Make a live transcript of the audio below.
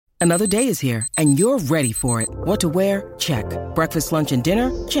Another day is here, and you're ready for it. What to wear? Check. Breakfast, lunch, and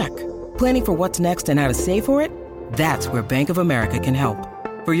dinner? Check. Planning for what's next and how to save for it? That's where Bank of America can help.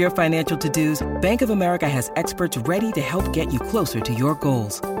 For your financial to-dos, Bank of America has experts ready to help get you closer to your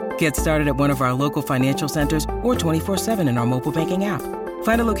goals. Get started at one of our local financial centers or 24/7 in our mobile banking app.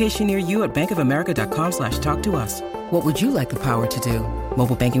 Find a location near you at bankofamerica.com/talktous. What would you like the power to do?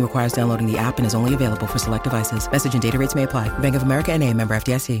 Mobile banking requires downloading the app and is only available for select devices. Message and data rates may apply. Bank of America N.A., member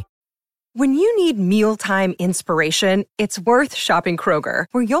FDIC. When you need mealtime inspiration, it's worth shopping Kroger,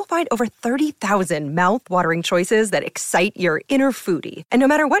 where you'll find over 30,000 mouth-watering choices that excite your inner foodie. And no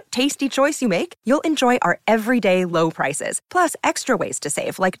matter what tasty choice you make, you'll enjoy our everyday low prices, plus extra ways to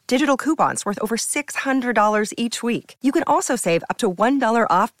save, like digital coupons worth over $600 each week. You can also save up to $1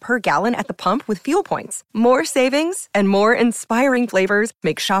 off per gallon at the pump with fuel points. More savings and more inspiring flavors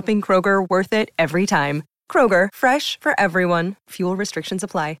make shopping Kroger worth it every time. Kroger, fresh for everyone. Fuel restrictions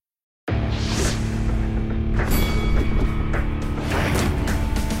apply.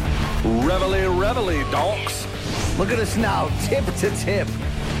 Reveille, reveille, donks. Look at us now, tip to tip.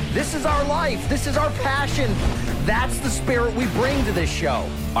 This is our life. This is our passion. That's the spirit we bring to this show.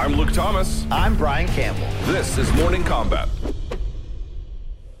 I'm Luke Thomas. I'm Brian Campbell. This is Morning Combat.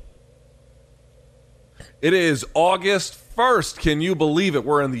 It is August 1st. Can you believe it?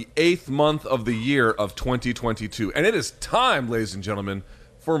 We're in the 8th month of the year of 2022. And it is time, ladies and gentlemen,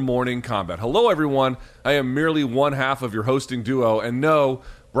 for Morning Combat. Hello, everyone. I am merely one half of your hosting duo. And no,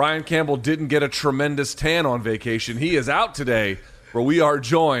 Brian Campbell didn't get a tremendous tan on vacation. He is out today, where we are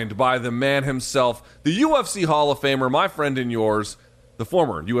joined by the man himself, the UFC Hall of Famer, my friend and yours, the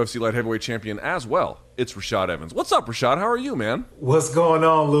former UFC light heavyweight champion as well. It's Rashad Evans. What's up, Rashad? How are you, man? What's going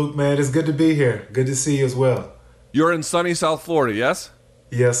on, Luke, man? It's good to be here. Good to see you as well. You're in sunny South Florida, yes?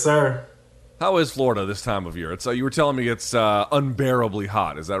 Yes, sir. How is Florida this time of year? It's you were telling me it's unbearably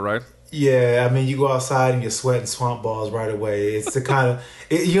hot. Is that right? Yeah, I mean, you go outside and you're sweating swamp balls right away. It's the kind of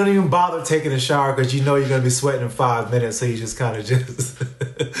you don't even bother taking a shower because you know you're going to be sweating in 5 minutes, so you just kind of just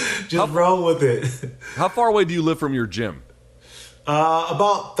roll with it. How far away do you live from your gym?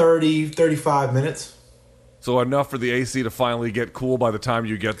 About 35 minutes. So enough for the AC to finally get cool by the time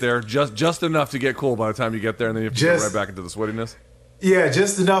you get there? Just enough to get cool by the time you get there, and then you have to get right back into the sweatiness? Yeah,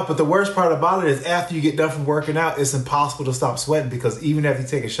 just enough. But the worst part about it is after you get done from working out, it's impossible to stop sweating because even after you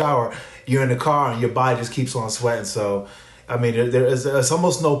take a shower, you're in the car and your body just keeps on sweating. So, I mean, there's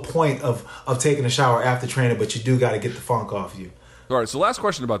almost no point of taking a shower after training, but you do got to get the funk off you. All right, so last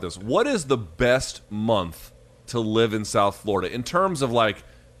question about this. What is the best month to live in South Florida in terms of, like,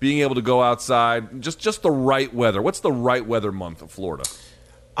 being able to go outside, just the right weather? What's the right weather month of Florida?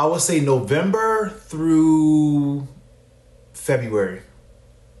 I would say November through February.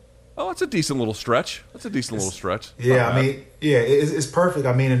 Oh, that's a decent little stretch. Yeah, I mean, yeah, it's perfect.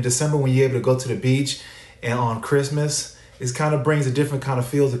 I mean, in December when you're able to go to the beach, and on Christmas, it kind of brings a different kind of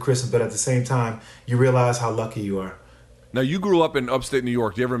feel to Christmas, but at the same time, you realize how lucky you are. Now, you grew up in upstate New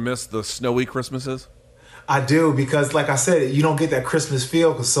York. Do you ever miss the snowy Christmases? I do, because like I said, you don't get that Christmas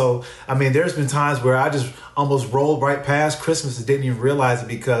feel. So, I mean, there's been times where I just almost rolled right past Christmas and didn't even realize it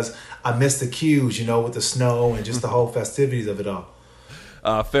because I missed the cues, with the snow and just the whole festivities of it all.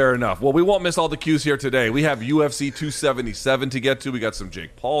 Fair enough. Well, we won't miss all the cues here today. We have UFC 277 to get to. We got some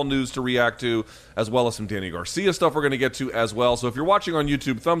Jake Paul news to react to, as well as some Danny Garcia stuff we're going to get to as well. So if you're watching on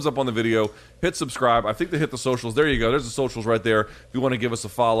YouTube, thumbs up on the video, hit subscribe. I think they hit the socials. There you go. There's the socials right there. If you want to give us a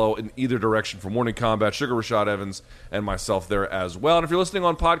follow in either direction for Morning Combat, Sugar Rashad Evans, and myself there as well. And if you're listening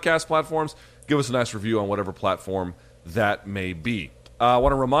on podcast platforms, give us a nice review on whatever platform that may be. I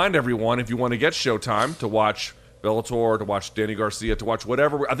want to remind everyone, if you want to get Showtime to watch Bellator, to watch Danny Garcia, to watch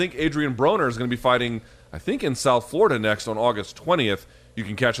whatever. I think Adrian Broner is going to be fighting, in South Florida next on August 20th. You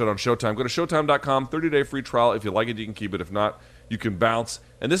can catch that on Showtime. Go to Showtime.com, 30-day free trial. If you like it, you can keep it. If not, you can bounce.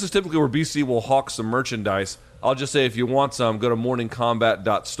 And this is typically where BC will hawk some merchandise. I'll just say if you want some, go to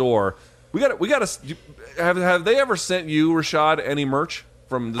morningcombat.store. We got have they ever sent you, Rashad, any merch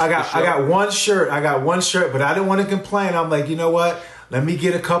from this show? I got one shirt, but I didn't want to complain. I'm like, you know what? Let me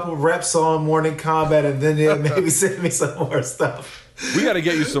get a couple reps on Morning Combat, and then they'll maybe send me some more stuff. We got to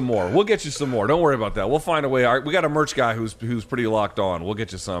get you some more. We'll get you some more. Don't worry about that. We'll find a way. We got a merch guy who's pretty locked on. We'll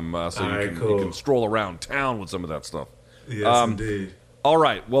get you some you can stroll around town with some of that stuff. Yes, indeed. All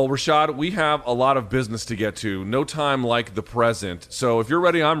right. Well, Rashad, we have a lot of business to get to. No time like the present. So if you're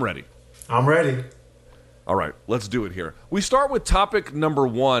ready, I'm ready. I'm ready. All right. Let's do it here. We start with topic number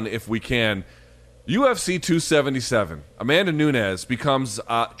 1, if we can. UFC 277. Amanda Nunes becomes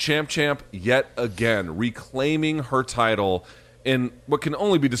champ yet again, reclaiming her title in what can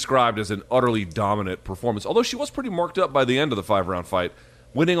only be described as an utterly dominant performance. Although she was pretty marked up by the end of the 5-round fight.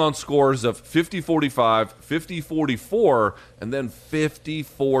 winning on scores of 50-45, 50-44, and then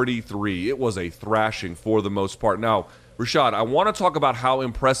 50-43. It was a thrashing for the most part. Now, Rashad, I want to talk about how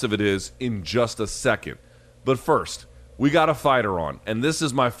impressive it is in just a second. But first, we got a fighter on, and this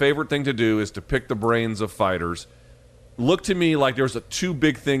is my favorite thing to do, is to pick the brains of fighters. Looked to me like there's two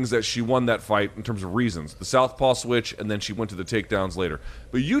big things that she won that fight in terms of reasons. The southpaw switch, and then she went to the takedowns later.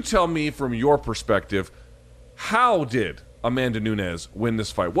 But you tell me from your perspective, how did Amanda Nunes win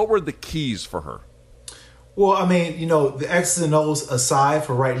this fight? What were the keys for her? Well, I mean, the X's and O's aside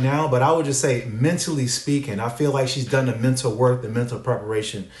for right now, but I would just say mentally speaking, I feel like she's done the mental work, the mental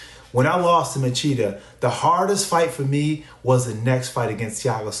preparation. When I lost to Machida, the hardest fight for me was the next fight against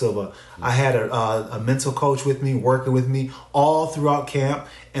Thiago Silva. I had a mental coach with me, working with me all throughout camp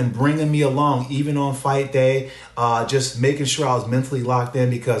and bringing me along, even on fight day, just making sure I was mentally locked in,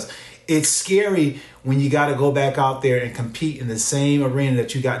 because it's scary when you got to go back out there and compete in the same arena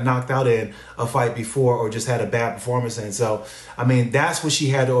that you got knocked out in a fight before or just had a bad performance in. So, I mean, that's what she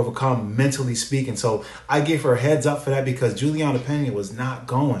had to overcome, mentally speaking. So I gave her a heads up for that, because Juliana Pena was not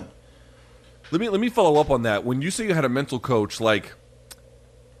going. Let me follow up on that. When you say you had a mental coach, like,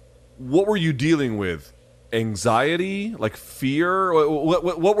 what were you dealing with? Anxiety? Like fear?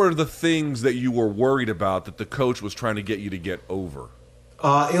 What were the things that you were worried about that the coach was trying to get you to get over?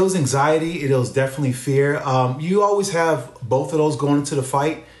 It was anxiety. It was definitely fear. You always have both of those going into the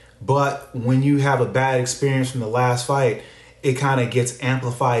fight, but when you have a bad experience from the last fight, it kind of gets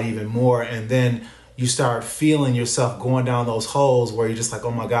amplified even more, and then you start feeling yourself going down those holes where you're just like,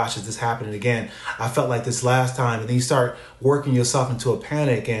 oh my gosh, is this happening again? I felt like this last time. And then you start working yourself into a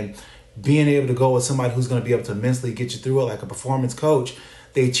panic, and being able to go with somebody who's going to be able to mentally get you through it, like a performance coach.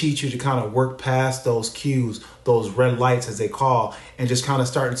 They teach you to kind of work past those cues, those red lights as they call, and just kind of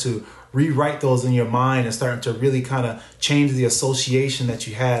starting to rewrite those in your mind and starting to really kind of change the association that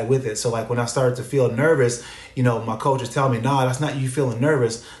you had with it. So like when I started to feel nervous, my coach is telling me, nah, that's not you feeling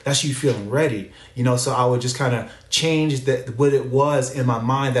nervous. That's you feeling ready. So I would just kind of change what it was in my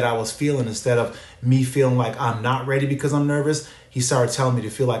mind that I was feeling, instead of me feeling like I'm not ready because I'm nervous. He started telling me to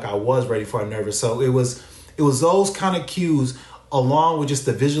feel like I was ready for nervous. So it was those kind of cues, along with just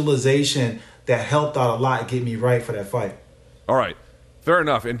the visualization, that helped out a lot, get me right for that fight. All right. Fair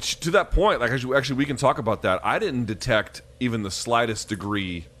enough. And to that point, like, actually, we can talk about that. I didn't detect even the slightest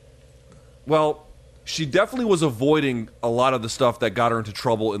degree. Well, she definitely was avoiding a lot of the stuff that got her into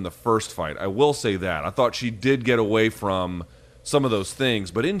trouble in the first fight. I will say that. I thought she did get away from some of those things.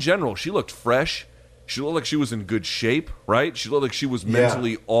 But in general, she looked fresh. She looked like she was in good shape, right? She looked like she was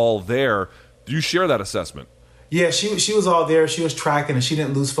mentally all there. Do you share that assessment? Yeah, she was all there. She was tracking, and she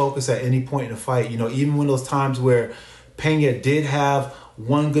didn't lose focus at any point in the fight. Even when those times where Pena did have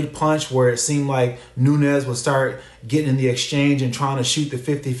one good punch where it seemed like Nunes would start getting in the exchange and trying to shoot the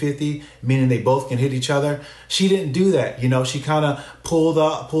 50-50, meaning they both can hit each other. She didn't do that. She kind of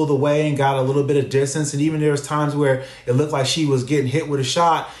pulled away and got a little bit of distance. And even there was times where it looked like she was getting hit with a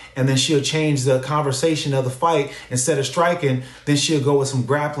shot, and then she'll change the conversation of the fight. Instead of striking, then she'll go with some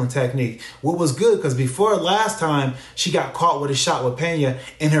grappling technique. What was good, because before last time, she got caught with a shot with Pena,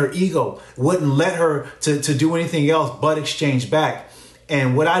 and her ego wouldn't let her to do anything else but exchange back.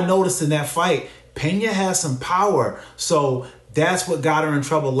 And what I noticed in that fight, Pena has some power. So that's what got her in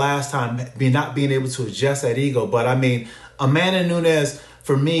trouble last time, not being able to adjust that ego. But I mean, Amanda Nunes,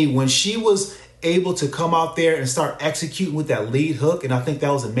 for me, when she was able to come out there and start executing with that lead hook, and I think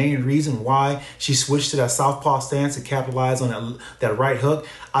that was the main reason why she switched to that southpaw stance to capitalize on that right hook,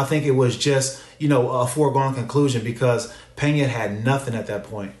 I think it was just, a foregone conclusion, because Pena had nothing at that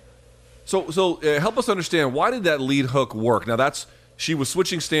point. So help us understand, why did that lead hook work? Now, she was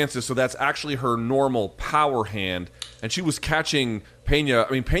switching stances, so that's actually her normal power hand, and she was catching Pena.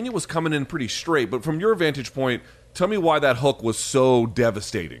 I mean, Pena was coming in pretty straight, but from your vantage point, tell me why that hook was so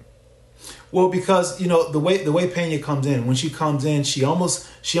devastating. Well, because the way Pena comes in, when she comes in, she almost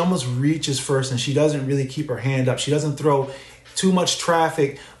reaches first, and she doesn't really keep her hand up. She doesn't throw too much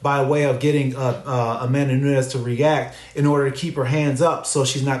traffic by way of getting Amanda Nunes to react in order to keep her hands up, so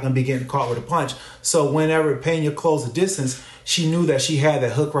she's not going to be getting caught with a punch. So whenever Pena closed the distance, she knew that she had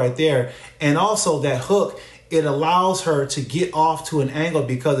that hook right there, and also that hook, it allows her to get off to an angle,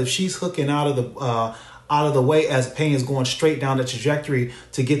 because if she's hooking out of the way as Pena's going straight down the trajectory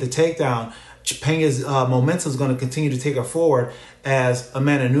to get the takedown, Pena's momentum is going to continue to take her forward, as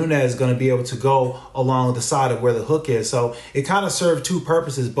Amanda Nunes is going to be able to go along the side of where the hook is. So it kind of served two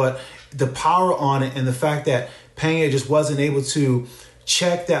purposes, but the power on it and the fact that Pena just wasn't able to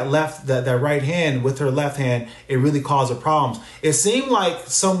check that right hand with her left hand, it really caused her problems. It seemed like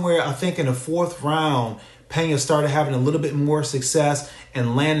somewhere, I think in the fourth round, Pena started having a little bit more success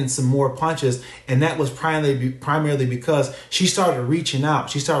and landing some more punches. And that was primarily because she started reaching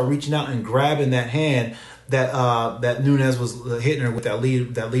out. She started reaching out and grabbing that hand that Nunes was hitting her with that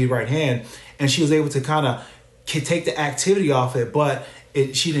lead right hand. And she was able to kind of take the activity off it, but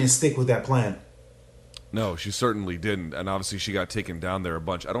she didn't stick with that plan. No, she certainly didn't. And obviously she got taken down there a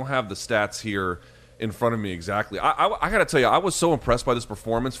bunch. I don't have the stats here in front of me exactly. I got to tell you, I was so impressed by this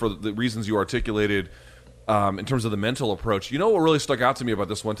performance for the reasons you articulated in terms of the mental approach. You know what really stuck out to me about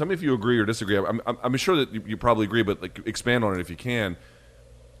this one? Tell me if you agree or disagree. I'm sure that you probably agree, but like, expand on it if you can.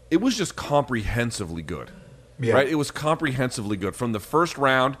 It was just comprehensively good, right? It was comprehensively good. From the first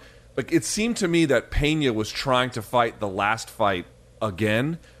round, like it seemed to me that Pena was trying to fight the last fight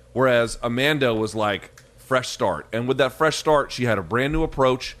again, whereas Amanda was like, fresh start. And with that fresh start, she had a brand new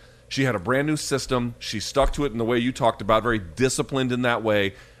approach. She had a brand new system. She stuck to it in the way you talked about, very disciplined in that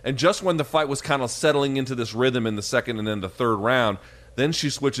way. And just when the fight was kind of settling into this rhythm in the second and then the third round, then she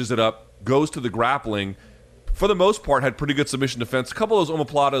switches it up, goes to the grappling. For the most part, had pretty good submission defense. A couple of those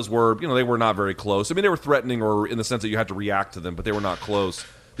omoplatas were, they were not very close. I mean, they were threatening or in the sense that you had to react to them, but they were not close.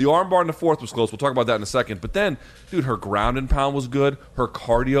 The armbar in the fourth was close. We'll talk about that in a second. But then, dude, her ground and pound was good. Her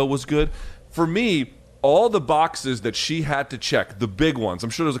cardio was good. For me, all the boxes that she had to check, the big ones, I'm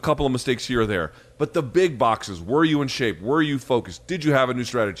sure there's a couple of mistakes here or there, but the big boxes, were you in shape? Were you focused? Did you have a new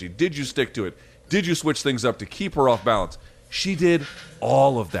strategy? Did you stick to it? Did you switch things up to keep her off balance? She did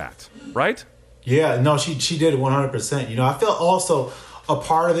all of that, right? Yeah, no, she did it 100%. I felt also a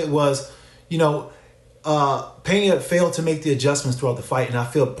part of it was, Pena failed to make the adjustments throughout the fight, and I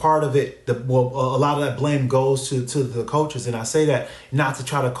feel part of it, a lot of that blame goes to the coaches, and I say that not to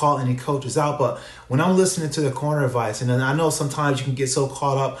try to call any coaches out, but when I'm listening to the corner advice, and then I know sometimes you can get so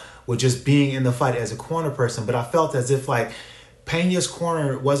caught up with just being in the fight as a corner person, but I felt as if like Pena's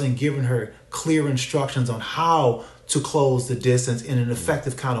corner wasn't giving her clear instructions on how to close the distance in an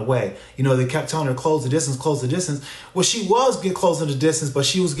effective kind of way. They kept telling her, close the distance, close the distance. Well, she was closing the distance, but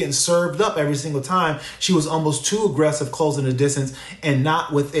she was getting served up every single time. She was almost too aggressive closing the distance and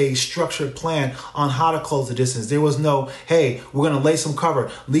not with a structured plan on how to close the distance. There was no, hey, we're going to lay some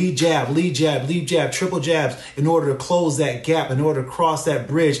cover, lead jab, triple jabs in order to close that gap, in order to cross that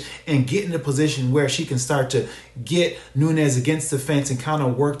bridge and get in a position where she can start to get Nunes against the fence and kind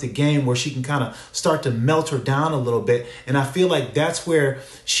of work the game where she can kind of start to melt her down a little bit. And I feel like that's where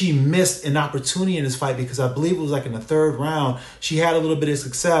she missed an opportunity in this fight, because I believe it was like in the third round, she had a little bit of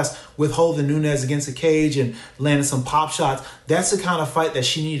success with holding Nunes against the cage and landing some pop shots. That's the kind of fight that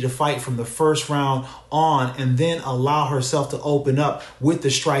she needed to fight from the first round on, and then allow herself to open up with the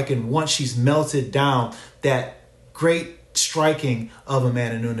striking once she's melted down that great striking of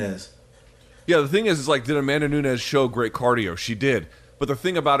Amanda Nunes. Yeah, the thing is like, did Amanda Nunes show great cardio? She did. But the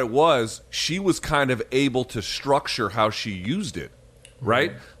thing about it was, she was kind of able to structure how she used it,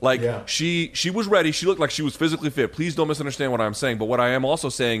 right? Like, she was ready. She looked like she was physically fit. Please don't misunderstand what I'm saying. But what I am also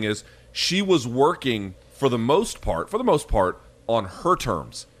saying is, she was working, for the most part, on her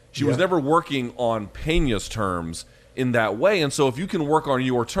terms. She was never working on Pena's terms in that way. And so if you can work on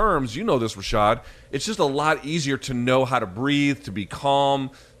your terms, you know this, Rashad, it's just a lot easier to know how to breathe, to be calm,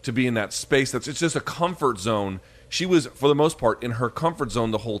 to be in that space. It's just a comfort zone. She was, for the most part, in her comfort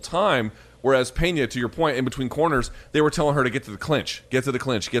zone the whole time, whereas Pena, to your point, in between corners, they were telling her to get to the clinch,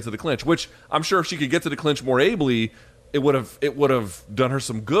 which I'm sure if she could get to the clinch more ably, it would have done her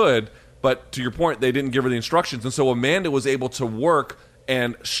some good. But to your point, they didn't give her the instructions. And so Amanda was able to work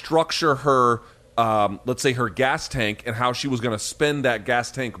and structure her, let's say, her gas tank and how she was going to spend that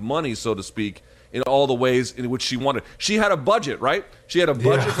gas tank money, so to speak, in all the ways in which she wanted. She had a budget, right? She had a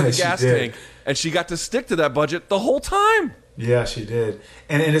budget for the gas tank, and she got to stick to that budget the whole time. Yeah, she did.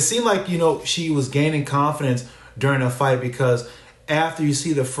 And it seemed like, she was gaining confidence during the fight, because after you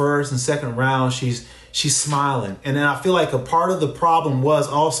see the first and second round, she's smiling. And then I feel like a part of the problem was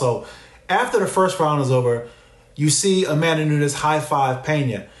also, after the first round is over, you see Amanda Nunes high-five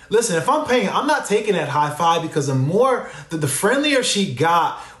Pena. Listen, if I'm Pena, I'm not taking that high-five, because the friendlier she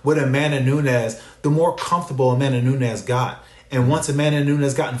got with Amanda Nunes, the more comfortable Amanda Nunes got. And once Amanda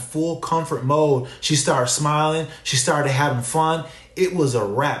Nunes got in full comfort mode, she started smiling, she started having fun. It was a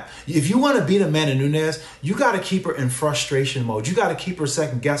wrap. If you want to beat Amanda Nunes, you got to keep her in frustration mode. You got to keep her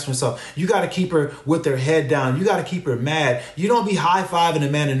second-guessing herself. You got to keep her with her head down. You got to keep her mad. You don't be high-fiving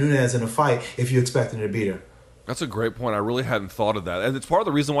Amanda Nunes in a fight if you're expecting to beat her. That's a great point. I really hadn't thought of that. And it's part of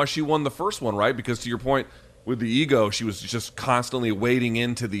the reason why she won the first one, right? Because to your point, with the ego, she was just constantly wading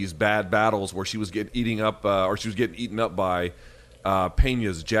into these bad battles where she was getting eaten up by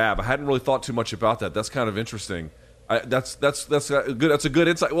Pena's jab. I hadn't really thought too much about that. That's kind of interesting. That's good. That's a good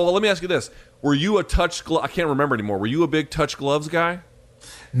insight. Well, let me ask you this: were you a touch glove? I can't remember anymore. Were you a big touch gloves guy?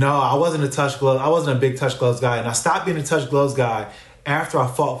 No, I wasn't a touch glove. I wasn't a big touch gloves guy, and I stopped being a touch gloves guy after I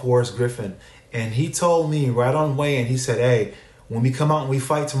fought Forrest Griffin. And he told me right on weigh-in, he said, "Hey, when we come out and we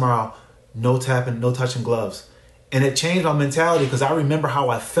fight tomorrow, no tapping, no touching gloves." And it changed my mentality because I remember how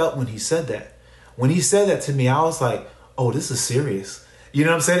I felt when he said that. When he said that to me, I was like, "Oh, this is serious." You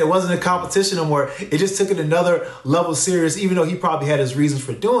know what I'm saying? It wasn't a competition anymore. It just took it another level serious, even though he probably had his reasons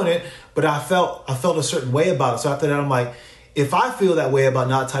for doing it. But I felt a certain way about it. So after that, I'm like, if I feel that way about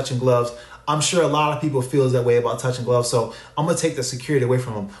not touching gloves, I'm sure a lot of people feel that way about touching gloves. So I'm going to take the security away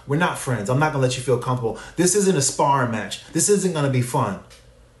from them. We're not friends. I'm not going to let you feel comfortable. This isn't a sparring match. This isn't going to be fun.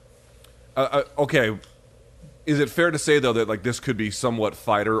 Okay. Is it fair to say, though, that like this could be somewhat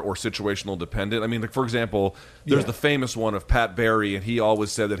fighter or situational dependent? I mean, like, for example, there's the famous one of Pat Barry, and he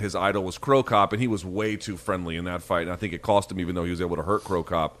always said that his idol was Crow Cop, and he was way too friendly in that fight, and I think it cost him even though he was able to hurt Crow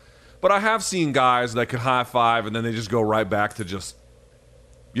Cop. But I have seen guys that could high-five, and then they just go right back to just,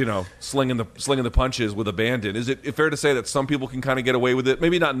 slinging the punches with abandon. Is it fair to say that some people can kind of get away with it?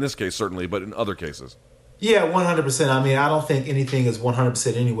 Maybe not in this case, certainly, but in other cases. Yeah, 100%. I mean, I don't think anything is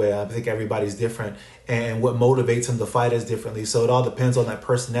 100% anyway. I think everybody's different, and what motivates them to fight is differently. So it all depends on that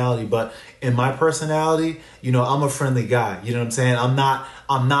personality. But in my personality, I'm a friendly guy. You know what I'm saying? I'm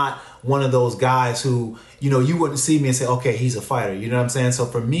not one of those guys who, you wouldn't see me and say, okay, he's a fighter. You know what I'm saying? So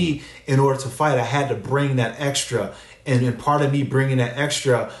for me, in order to fight, I had to bring that extra. And part of me bringing that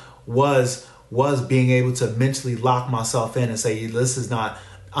extra was being able to mentally lock myself in and say, this is not...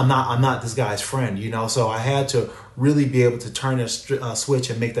 I'm not this guy's friend, So I had to really be able to turn a switch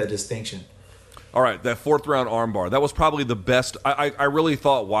and make that distinction. All right, that fourth round armbar, that was probably the best. I really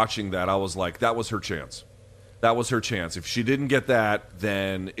thought watching that, I was like, that was her chance. That was her chance. If she didn't get that,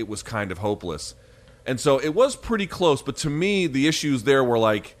 then it was kind of hopeless. And so it was pretty close, but to me, the issues there were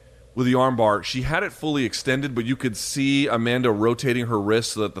like, with the armbar, she had it fully extended, but you could see Amanda rotating her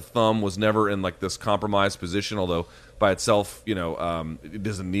wrist so that the thumb was never in like this compromised position, although by itself, it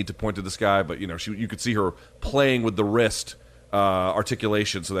doesn't need to point to the sky, but you could see her playing with the wrist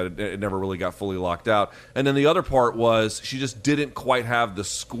articulation so that it never really got fully locked out. And then the other part was she just didn't quite have the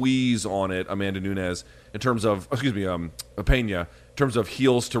squeeze on it, Amanda Nunes, in terms of, Pena, in terms of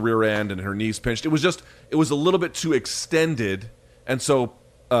heels to rear end and her knees pinched. It was a little bit too extended, and so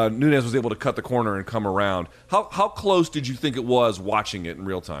Nunes was able to cut the corner and come around. How close did you think it was watching it in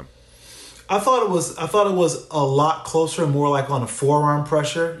real time? I thought it was a lot closer, more like on a forearm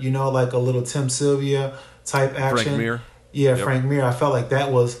pressure, like a little Tim Sylvia type action. Frank Mir. Yeah, yep. Frank Mir. I felt like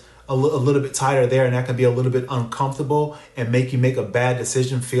that was a little bit tighter there, and that can be a little bit uncomfortable and make you make a bad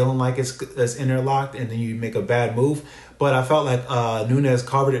decision, feeling like it's interlocked, and then you make a bad move. But I felt like Nunes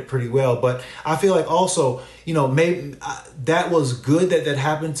covered it pretty well. But I feel like also, maybe that was good that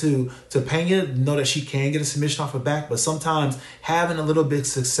happened to Pena. Know that she can get a submission off her back, but sometimes having a little bit of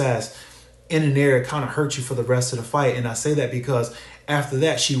success in an area kind of hurts you for the rest of the fight. And I say that because after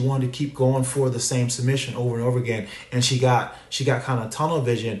that, she wanted to keep going for the same submission over and over again, and she got kind of tunnel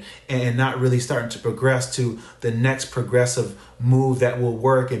vision and not really starting to progress to the next progressive move that will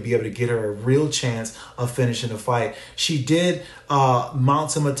work and be able to get her a real chance of finishing the fight. She did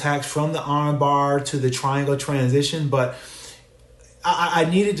mount some attacks from the armbar to the triangle transition, but I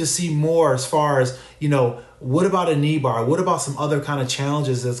needed to see more as far as, what about a knee bar? What about some other kind of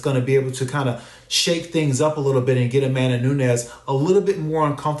challenges that's going to be able to kind of shake things up a little bit and get Amanda Nunes a little bit more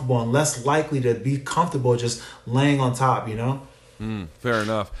uncomfortable and less likely to be comfortable just laying on top, Fair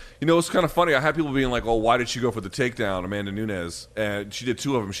enough. It's kind of funny. I had people being like, oh, why did she go for the takedown, Amanda Nunes? And she did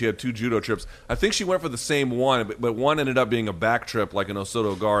two of them. She had two judo trips. I think she went for the same one, but one ended up being a back trip like an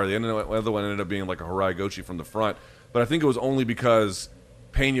Osoto Gar. The other one ended up being like a Harai Gochi from the front. But I think it was only because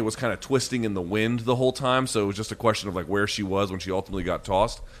Pena was kind of twisting in the wind the whole time, so it was just a question of like where she was when she ultimately got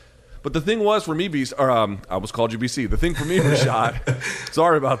tossed. But the thing was for me, I almost called you BC. The thing for me, Rashad,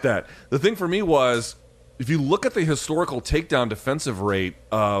 sorry about that. The thing for me was, if you look at the historical takedown defensive rate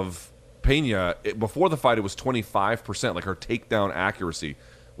of Pena, before the fight it was 25%. Like her takedown accuracy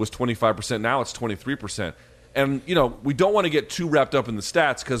was 25%. Now it's 23%. And, we don't want to get too wrapped up in the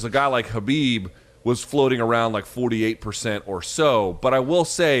stats because a guy like Khabib was floating around like 48% or so. But I will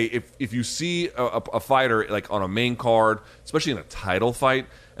say, if you see a fighter like on a main card, especially in a title fight,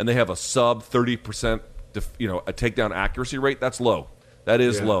 and they have a sub 30%, a takedown accuracy rate, that's low. That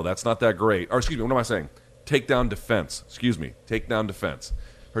is low. That's not that great. Or excuse me, what am I saying? Takedown defense. Takedown defense.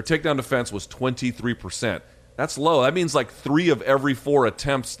 Her takedown defense was 23%. That's low. That means like 3 of every 4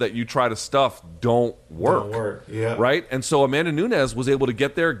 attempts that you try to stuff don't work. Yeah. Right? And so Amanda Nunes was able to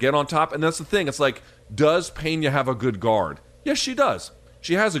get there, get on top. And that's the thing. It's like Does Pena have a good guard? Yes, she does.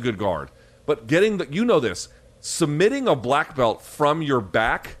 She has a good guard. But getting the, you know this, submitting a black belt from your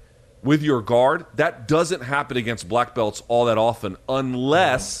back with your guard, that doesn't happen against black belts all that often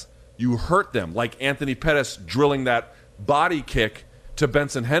unless you hurt them, like Anthony Pettis drilling that body kick to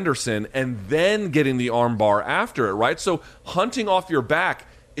Benson Henderson and then getting the arm bar after it, right? So hunting off your back,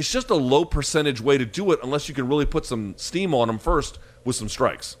 it's just a low percentage way to do it unless you can really put some steam on them first with some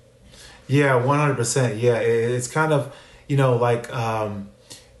strikes. Yeah, 100%. Yeah, it's kind of,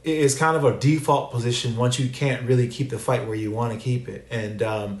 it's kind of a default position once you can't really keep the fight where you want to keep it. And,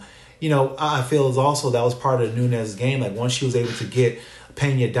 I feel as also that was part of Nunes' game. Like once she was able to get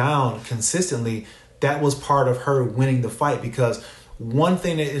Pena down consistently, that was part of her winning the fight, because one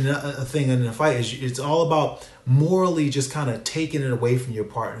thing in the fight is it's all about morally just kind of taking it away from your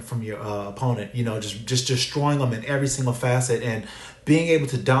partner, from your opponent, just destroying them in every single facet. And being able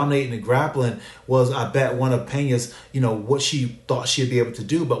to dominate in the grappling was, I bet, one of Pena's, what she thought she'd be able to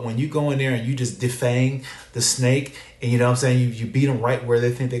do. But when you go in there and you just defang the snake and, you beat them right where they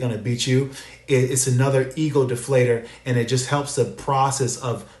think they're going to beat you, it's another ego deflator, and it just helps the process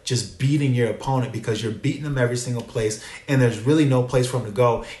of just beating your opponent, because you're beating them every single place and there's really no place for them to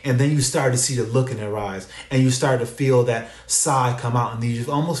go. And then you start to see the look in their eyes and you start to feel that sigh come out, and you just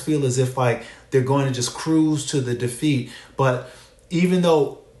almost feel as if like they're going to just cruise to the defeat. But even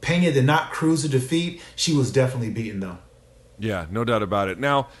though Pena did not cruise to defeat, she was definitely beaten though. Yeah, no doubt about it.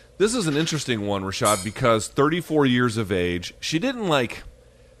 Now, this is an interesting one, Rashad, because 34 years of age, she didn't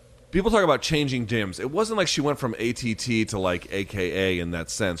people talk about changing gyms. It wasn't like she went from ATT to AKA in that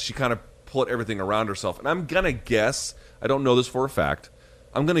sense. She kind of put everything around herself. And I'm going to guess, I don't know this for a fact,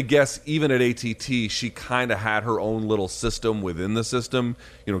 I'm going to guess even at ATT, she kind of had her own little system within the system,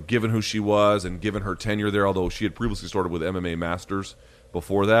 given who she was and given her tenure there, although she had previously started with MMA Masters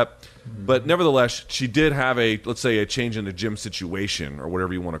before that. Mm-hmm. But nevertheless, she did have let's say a change in the gym situation, or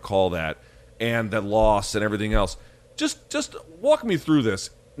whatever you want to call that, and that loss and everything else. Just walk me through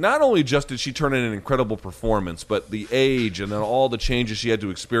this. Not only just did she turn in an incredible performance, but the age and then all the changes she had to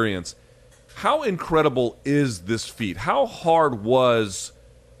experience. How incredible is this feat? How hard was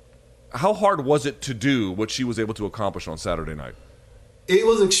it to do what she was able to accomplish on Saturday night? It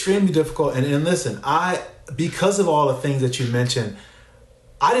was extremely difficult. And listen, because of all the things that you mentioned,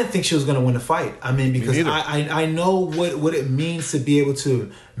 I didn't think she was going to win the fight. I mean, because I know what it means to be able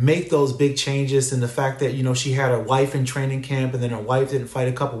to make those big changes, and the fact that, she had a wife in training camp and then her wife didn't fight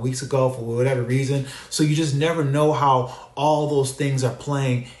a couple weeks ago for whatever reason. So you just never know how all those things are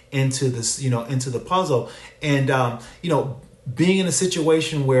playing into this, into the puzzle. And, being in a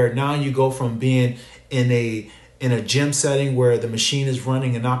situation where now you go from being in a gym setting where the machine is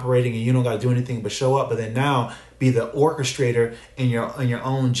running and operating and you don't got to do anything but show up, but then now be the orchestrator in your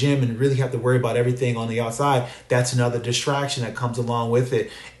own gym and really have to worry about everything on the outside. That's another distraction that comes along with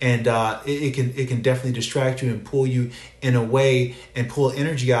it, and it can definitely distract you and pull you in a way and pull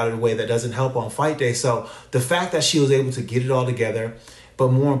energy out of the way that doesn't help on fight day. So the fact that she was able to get it all together,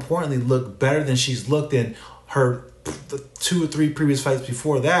 but more importantly look better than she's looked in her 2 or 3 previous fights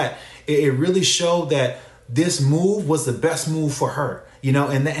before that, it really showed that this move was the best move for her, and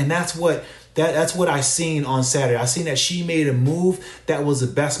that's what I seen on Saturday. I seen that she made a move that was the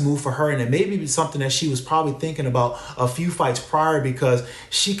best move for her, and it may be something that she was probably thinking about a few fights prior, because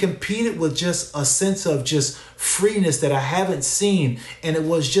she competed with just a sense of just freeness that I haven't seen, and it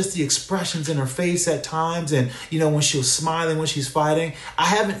was just the expressions in her face at times, and when she was smiling when she's fighting. I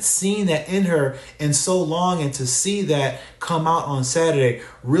haven't seen that in her in so long, and to see that come out on Saturday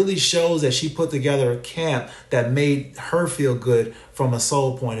really shows that she put together a camp that made her feel good from a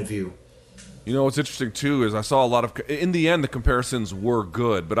soul point of view. What's interesting too is I saw a lot of, in the end, the comparisons were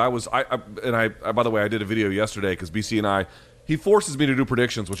good, but I by the way, I did a video yesterday because BC and he forces me to do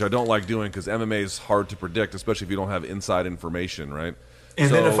predictions, which I don't like doing because MMA is hard to predict, especially if you don't have inside information, right?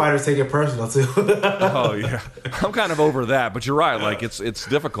 And then the fighters take it personal too. Oh yeah, I'm kind of over that, but you're right. It's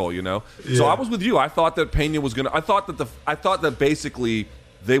difficult, Yeah. So I was with you. I thought that Pena was gonna. I thought that basically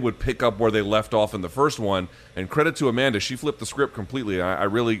they would pick up where they left off in the first one. And credit to Amanda, she flipped the script completely. I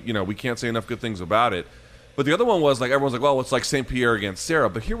really, we can't say enough good things about it. But the other one was everyone's like, well, it's like St. Pierre against Sarah.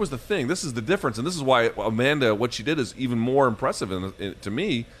 But here was the thing. This is the difference, and this is why Amanda, what she did is even more impressive to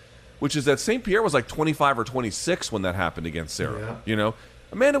me, which is that St. Pierre was 25 or 26 when that happened against Sarah. Yeah.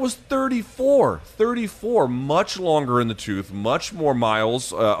 Amanda was 34, much longer in the tooth, much more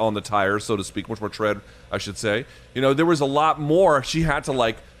miles on the tires, so to speak, much more tread, I should say. There was a lot more she had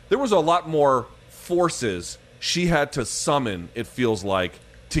to there was a lot more forces she had to summon, it feels like,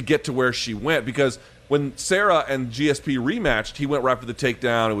 to get to where she went. Because when Sarah and GSP rematched, he went right for the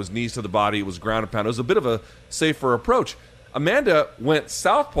takedown. It was knees to the body. It was ground and pound. It was a bit of a safer approach. Amanda went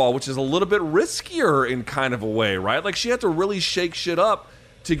southpaw, which is a little bit riskier in kind of a way, right? Like, she had to really shake shit up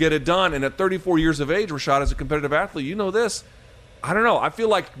to get it done. And at 34 years of age, Rashad, as a competitive athlete, you know this. I don't know. I feel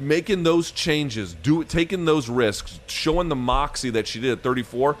like making those changes, taking those risks, showing the moxie that she did at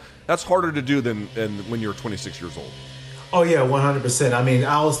 34, that's harder to do than when you're 26 years old. Oh, yeah, 100%. I mean,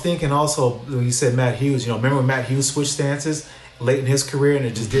 I was thinking also, when you said Matt Hughes, remember when Matt Hughes switched stances late in his career and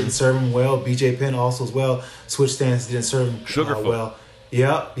it just didn't serve him well? BJ Penn also as well, switched stances, didn't serve him well.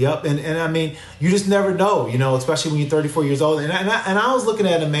 Yep. And I mean, you just never know, especially when you're 34 years old. And I was looking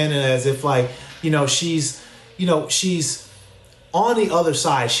at Amanda as if, like, she's on the other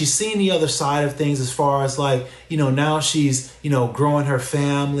side. She's seen the other side of things as far as, like, now she's, growing her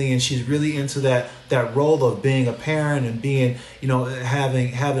family, and she's really into that role of being a parent and being,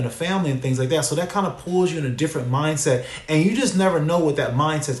 having a family and things like that. So that kind of pulls you in a different mindset, and you just never know what that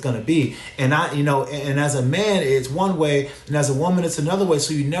mindset's going to be. And and as a man, it's one way, and as a woman, it's another way.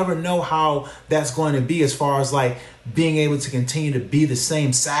 So you never know how that's going to be as far as, like, being able to continue to be the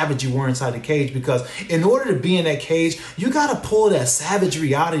same savage you were inside the cage. Because in order to be in that cage, you got to pull that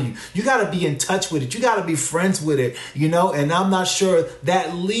savagery out of you. You got to be in touch with it. You got to be friends with it, and I'm not sure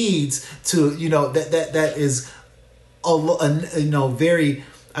that leads to, that is a very,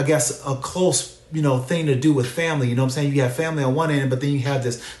 I guess, a close, thing to do with family. You know what I'm saying? You have family on one end, but then you have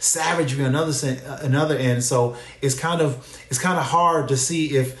this savagery on another end. So it's kind of hard to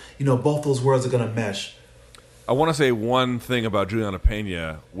see if, both those worlds are going to mesh. I want to say one thing about Juliana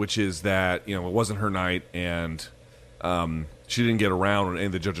Pena, which is that, it wasn't her night, and she didn't get around on any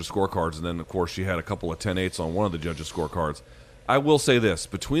of the judges' scorecards, and then, of course, she had a couple of 10-8s on one of the judges' scorecards. I will say this.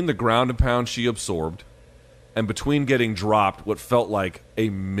 Between the ground and pound she absorbed and between getting dropped what felt like a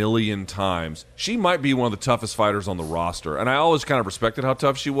million times, she might be one of the toughest fighters on the roster, and I always kind of respected how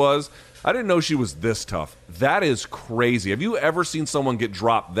tough she was. I didn't know she was this tough. That is crazy. Have you ever seen someone get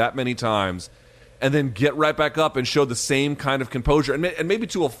dropped that many times and then get right back up and show the same kind of composure, and maybe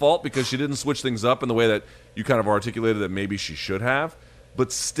to a fault because she didn't switch things up in the way that you kind of articulated that maybe she should have,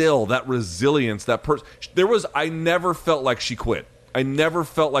 but still, that resilience, I never felt like she quit. I never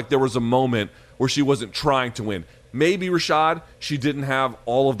felt like there was a moment where she wasn't trying to win. Maybe, Rashad, she didn't have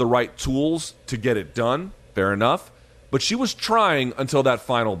all of the right tools to get it done, fair enough, but she was trying until that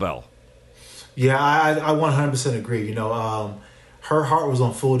final bell. Yeah, I 100% agree. Her heart was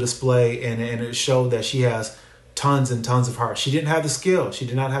on full display, and it showed that she has tons and tons of heart. She didn't have the skill. She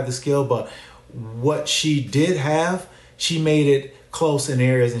did not have the skill, but what she did have, she made it close in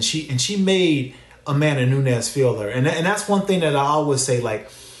areas, and she made Amanda Nunes feel her. And that's one thing that I always say. Like,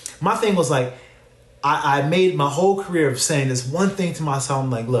 my thing was, like, I made my whole career of saying this one thing to myself.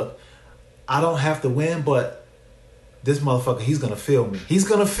 I'm like, look, I don't have to win, but this motherfucker, he's going to feel me. He's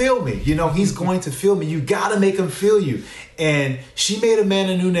going to feel me. He's going to feel me. You got to make him feel you. And she made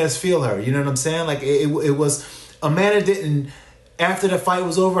Amanda Nunes feel her. You know what I'm saying? Like, it was, Amanda didn't, after the fight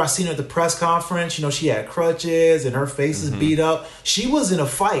was over, I seen her at the press conference. She had crutches and her face is beat up. She was in a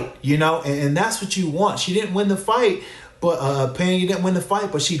fight, and that's what you want. She didn't win the fight, but Pena didn't win the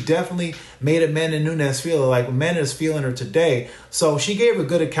fight, but she definitely made Amanda Nunes feel like Amanda's feeling her today. So she gave a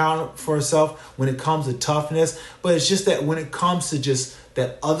good account for herself when it comes to toughness, but it's just that when it comes to just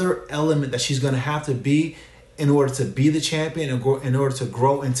that other element that she's going to have to be in order to be the champion and in order to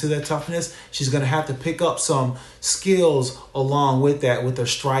grow into that toughness, she's going to have to pick up some skills along with that, with her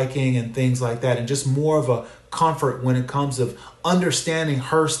striking and things like that, and just more of a comfort when it comes of understanding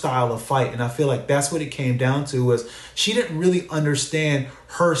her style of fight. And I feel like that's what it came down to, was she didn't really understand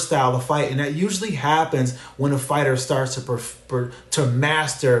her style of fight. And that usually happens when a fighter starts to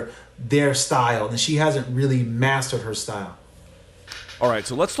master their style, and she hasn't really mastered her style. All right,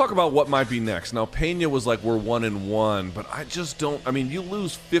 so let's talk about what might be next. Now, Pena was like, we're 1-1, but I just don't, you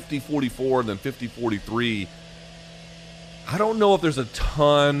lose 50-44 and then 50-43. I don't know if there's a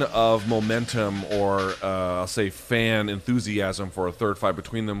ton of momentum or, I'll say, fan enthusiasm for a third fight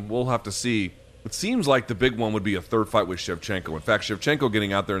between them. We'll have to see. It seems like the big one would be a third fight with Shevchenko. In fact, Shevchenko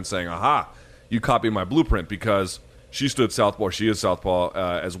getting out there and saying, aha, you copied my blueprint, because she stood southpaw. She is southpaw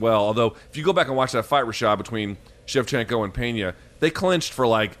as well. Although, if you go back and watch that fight, Rashad, between Shevchenko and Pena, they clinched for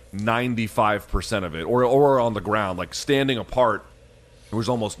like 95% of it, or on the ground, like standing apart. There was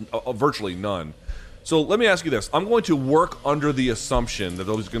almost virtually none. So let me ask you this. I'm going to work under the assumption that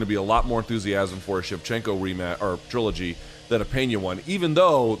there's going to be a lot more enthusiasm for a Shevchenko rematch or trilogy than a Pena one, even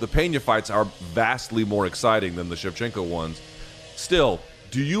though the Pena fights are vastly more exciting than the Shevchenko ones. Still,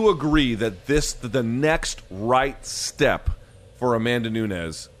 do you agree that the next right step for Amanda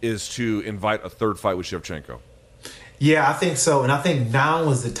Nunes is to invite a third fight with Shevchenko. Yeah, I think so. And I think now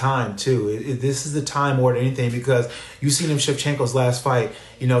is the time, too. This is the time more than anything because you've seen him Shevchenko's last fight.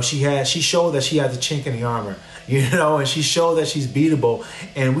 You know, she showed that she had the chink in the armor, you know, and she showed that she's beatable.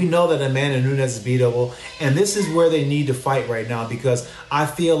 And we know that Amanda Nunes is beatable. And this is where they need to fight right now because I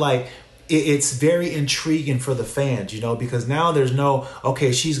feel like it's very intriguing for the fans, you know, because now there's no,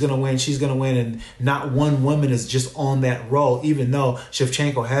 okay, she's going to win, and not one woman is just on that role, even though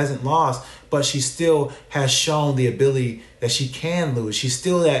Shevchenko hasn't lost, but she still has shown the ability that she can lose. She's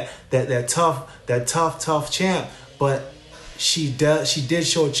still that tough champ, but she did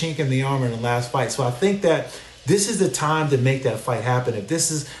show a chink in the armor in the last fight. So I think that this is the time to make that fight happen. If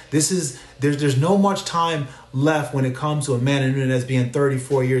there's no much time left when it comes to Amanda Nunes being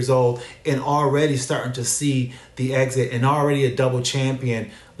 34 years old and already starting to see the exit and already a double champion.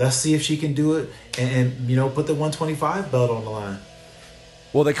 Let's see if she can do it and you know, put the 125 belt on the line.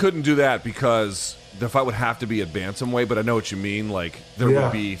 Well, they couldn't do that because the fight would have to be at bantamweight, but I know what you mean. Like, there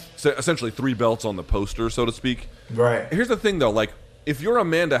would be essentially 3 belts on the poster, so to speak. Right. Here's the thing, though. Like, if you're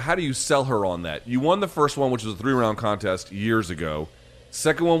Amanda, how do you sell her on that? You won the first one, which was a 3-round contest years ago.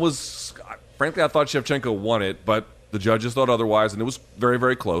 Second one was, frankly, I thought Shevchenko won it, but the judges thought otherwise, and it was very,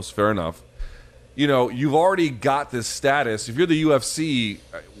 very close. Fair enough. You know, you've already got this status. If you're the UFC,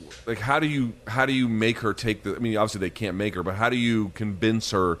 like, how do you make her take the? I mean, obviously they can't make her, but how do you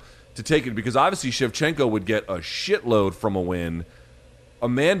convince her to take it? Because obviously Shevchenko would get a shitload from a win.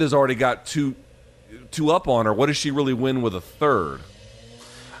 Amanda's already got two up on her. What does she really win with a third?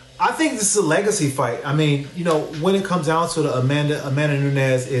 I think this is a legacy fight. I mean, you know, when it comes down to it, Amanda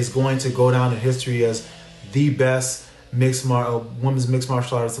Nunes is going to go down in history as the best women's mixed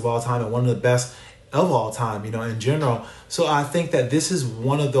martial artist of all time and one of the best of all time, you know, in general. So I think that this is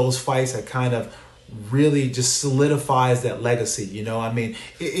one of those fights that kind of really just solidifies that legacy, you know. I mean,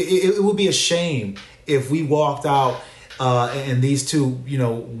 it would be a shame if we walked out and these two, you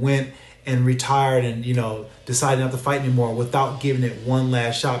know, went and retired and, you know, decided not to fight anymore without giving it one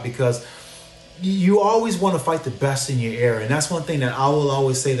last shot, because you always want to fight the best in your era. And that's one thing that I will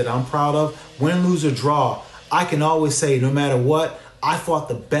always say that I'm proud of. Win, lose, or draw, I can always say no matter what, I fought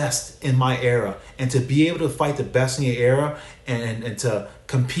the best in my era. And to be able to fight the best in your era and to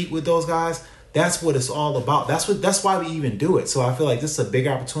compete with those guys, that's what it's all about. That's why we even do it. So I feel like this is a big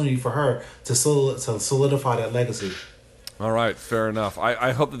opportunity for her to solidify that legacy. All right, fair enough.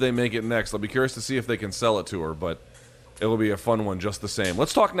 I hope that they make it next. I'll be curious to see if they can sell it to her, but it will be a fun one just the same.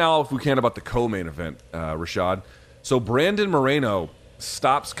 Let's talk now, if we can, about the co-main event, Rashad. So Brandon Moreno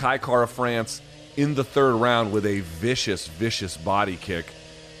stops Kai Kara France in the third round with a vicious, vicious body kick.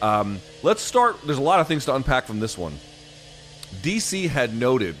 Let's start. There's a lot of things to unpack from this one. DC had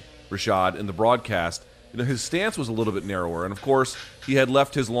noted, Rashad, in the broadcast, you know, his stance was a little bit narrower. And, of course, he had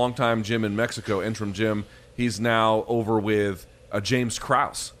left his longtime gym in Mexico, Entrum Gym. He's now over with James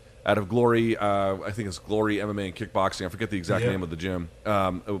Krause out of Glory, I think it's Glory MMA and Kickboxing. I forget the exact name of the gym.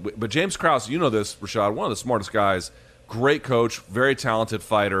 But James Krause, you know this, Rashad, one of the smartest guys, great coach, very talented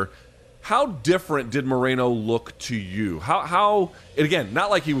fighter. How different did Moreno look to you? How and again, not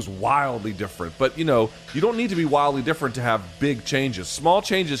like he was wildly different, but, you know, you don't need to be wildly different to have big changes. Small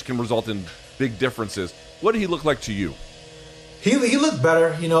changes can result in big differences. What did he look like to you? He looked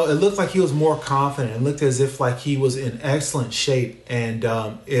better. You know, it looked like he was more confident. It looked as if like he was in excellent shape. And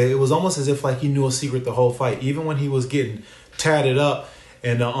it was almost as if like he knew a secret the whole fight. Even when he was getting tatted up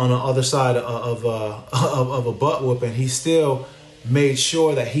and on the other side of a butt whooping, he still made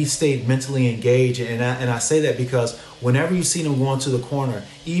sure that he stayed mentally engaged. And I say that because whenever you seen him going to the corner,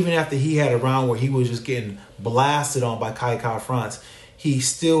 even after he had a round where he was just getting blasted on by Kai Kara France, he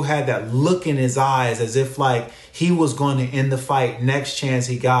still had that look in his eyes as if like he was going to end the fight next chance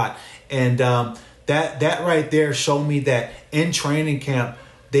he got. And that right there showed me that in training camp,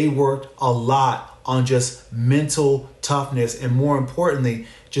 they worked a lot on just mental toughness. And more importantly,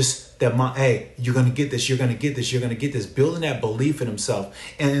 just that, hey, you're going to get this, you're going to get this, you're going to get this, building that belief in himself.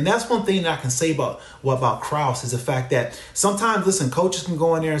 And that's one thing that I can say about Krause is the fact that sometimes, listen, coaches can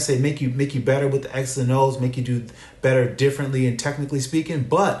go in there and say, make you better with the X's and O's, make you do better differently and technically speaking.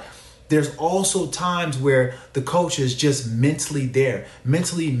 But there's also times where the coach is just mentally there,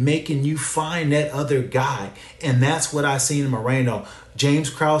 mentally making you find that other guy. And that's what I seen in Moreno. James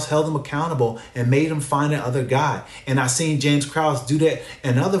Krause held him accountable and made him find that other guy. And I seen James Krause do that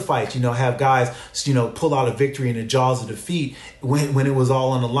in other fights, have guys, pull out a victory in the jaws of defeat when it was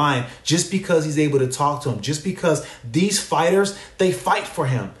all on the line, just because he's able to talk to him, just because these fighters, they fight for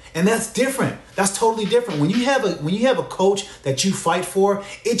him. And that's different. That's totally different. When you have a coach that you fight for,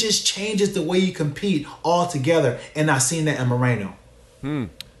 it just changes the way you compete altogether. And I seen that in Moreno.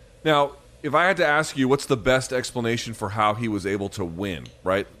 Now, if I had to ask you, what's the best explanation for how he was able to win,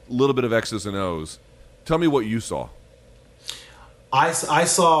 right? A little bit of X's and O's. Tell me what you saw. I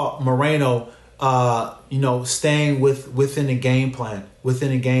saw Moreno, staying within the game plan.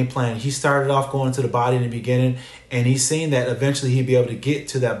 Within the game plan, he started off going to the body in the beginning, and he's seen that eventually he'd be able to get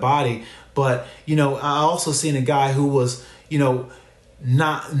to that body. But I also seen a guy who was,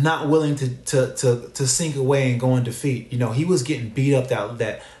 not willing to sink away and go in defeat. He was getting beat up.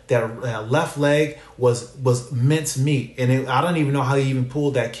 That left leg was mince meat, and I don't even know how he even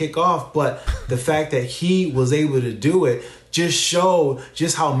pulled that kick off. But the fact that he was able to do it just showed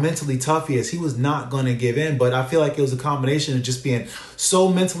just how mentally tough he is. He was not going to give in, but I feel like it was a combination of just being so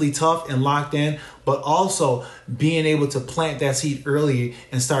mentally tough and locked in, but also being able to plant that seed early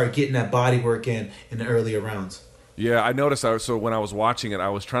and start getting that body work in the earlier rounds. Yeah, I noticed. So when I was watching it, I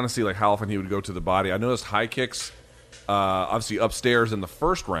was trying to see how often he would go to the body. I noticed high kicks, obviously upstairs in the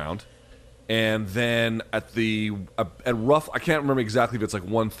first round, and then at rough, I can't remember exactly if it's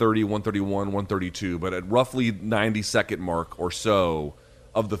 130, 131, 132, but at roughly 90-second mark or so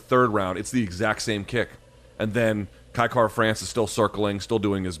of the third round, it's the exact same kick. And then Kai France is still circling, still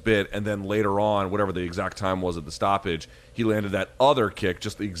doing his bit, and then later on, whatever the exact time was at the stoppage, he landed that other kick,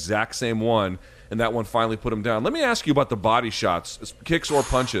 just the exact same one, and that one finally put him down. Let me ask you about the body shots, kicks or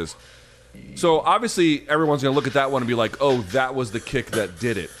punches. So obviously everyone's going to look at that one and be like, oh, that was the kick that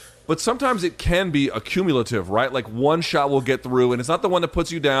did it. But sometimes it can be accumulative, right? Like one shot will get through, and it's not the one that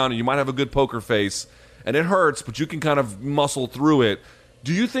puts you down, and you might have a good poker face, and it hurts, but you can kind of muscle through it.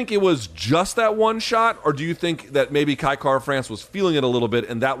 Do you think it was just that one shot, or do you think that maybe Kai France was feeling it a little bit,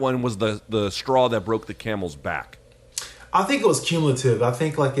 and that one was the straw that broke the camel's back? I think it was cumulative. I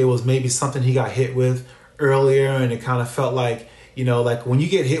think it was maybe something he got hit with earlier, and it kind of felt like, when you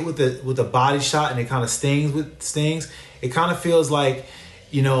get hit with the body shot and it kind of stings, it kind of feels like,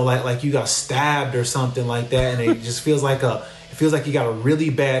 like you got stabbed or something like that, and it just feels like you got a really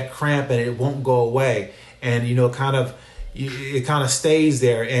bad cramp and it won't go away, and it kind of stays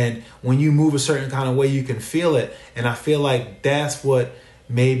there, and when you move a certain kind of way, you can feel it, and I feel like that's what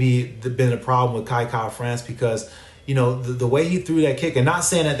maybe been the problem with Kai France, because the way he threw that kick, and not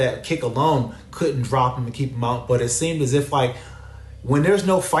saying that kick alone couldn't drop him and keep him out, but it seemed as if when there's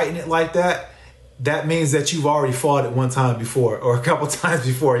no fighting it like that, that means that you've already fought it one time before or a couple times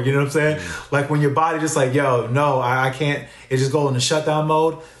before. You know what I'm saying? Mm-hmm. When your body just yo, no, I can't. It just goes into shutdown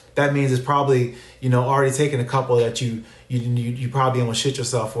mode. That means it's probably already taken a couple that you probably almost shit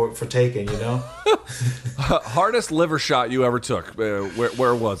yourself for taking. Hardest liver shot you ever took?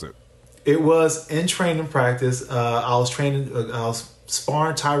 Where was it? It was in training practice. I was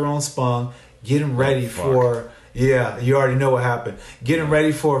sparring Tyrone Spong, getting ready for. Yeah, you already know what happened. Getting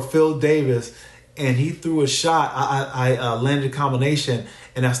ready for Phil Davis, and he threw a shot. I landed a combination,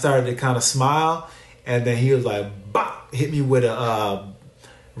 and I started to kind of smile, and then he was like, bop, hit me with a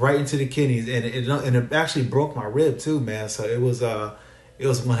right into the kidneys, and it actually broke my rib too, man. So it was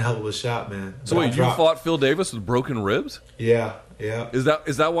one hell of a shot, man. So wait, you fought Phil Davis with broken ribs? Yeah. Is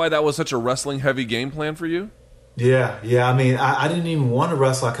that why that was such a wrestling heavy game plan for you? Yeah. I mean, I didn't even want to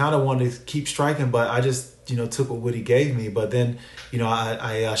wrestle. I kind of wanted to keep striking, but I just took what Woody gave me. But then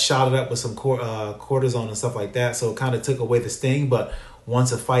I shot it up with some cortisone and stuff like that, so it kind of took away the sting. But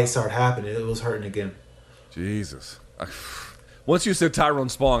once a fight started happening, it was hurting again. Jesus. Once you said Tyrone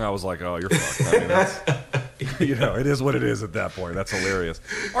Spong, I was like, oh, you're fucked. I mean, that's, it is what it is at that point. That's hilarious.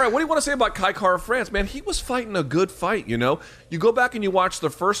 All right, what do you want to say about Kai France? Man, he was fighting a good fight, You go back and you watch the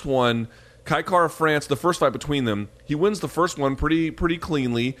first one, Kai France, the first fight between them, he wins the first one pretty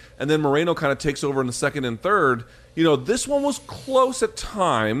cleanly, and then Moreno kind of takes over in the second and third. This one was close at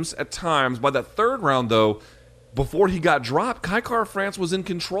times. By that third round, though, before he got dropped, Kai France was in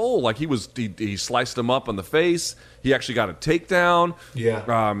control. He sliced him up on the face. He actually got a takedown.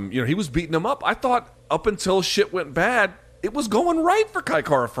 Yeah. He was beating him up. I thought up until shit went bad, it was going right for Kai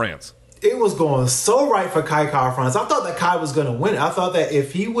France. It was going so right for Kai France. I thought that Kai was going to win. I thought that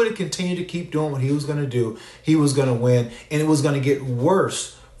if he would have continued to keep doing what he was going to do, he was going to win. And it was going to get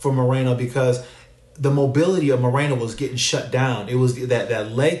worse for Moreno because the mobility of Moreno was getting shut down. It was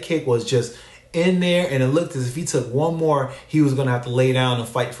that leg kick was just in there, and it looked as if he took one more, he was going to have to lay down and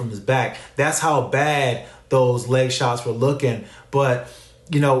fight from his back. That's how bad those leg shots were looking. But,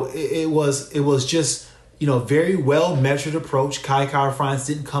 it was just, very well measured approach. Kai France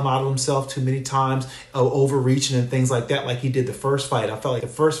didn't come out of himself too many times, overreaching and things like that, like he did the first fight. I felt like the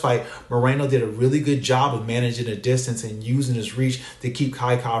first fight, Moreno did a really good job of managing the distance and using his reach to keep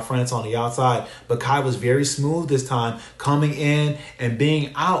Kai France on the outside. But Kai was very smooth this time, coming in and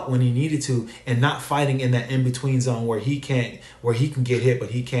being out when he needed to, and not fighting in that in-between zone where he can get hit,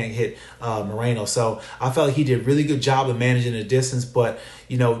 but he can't hit Moreno. So I felt like he did a really good job of managing the distance. But,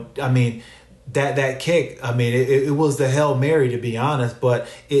 that kick, it was the Hail Mary, to be honest, but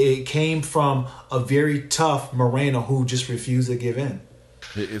it came from a very tough Moreno who just refused to give in.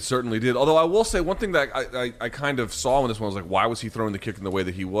 It certainly did. Although I will say one thing that I kind of saw in this one was like, why was he throwing the kick in the way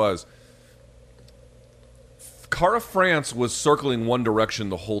that he was? Cara France was circling one direction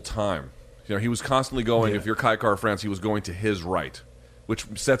the whole time. He was constantly going, if you're Kai France, he was going to his right, which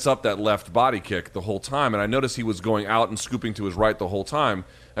sets up that left body kick the whole time. And I noticed he was going out and scooping to his right the whole time.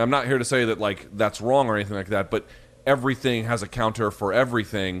 And I'm not here to say that that's wrong or anything like that, but everything has a counter for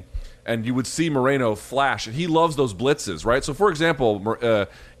everything. And you would see Moreno flash, and he loves those blitzes, right? So, for example,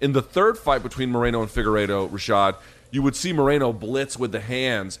 in the third fight between Moreno and Figueiredo, Rashad, you would see Moreno blitz with the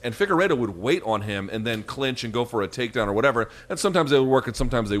hands, and Figueiredo would wait on him and then clinch and go for a takedown or whatever. And sometimes they would work and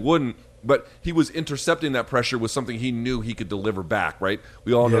sometimes they wouldn't. But he was intercepting that pressure with something he knew he could deliver back, right?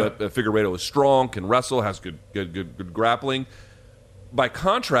 We all know that Figueiredo is strong, can wrestle, has good grappling. By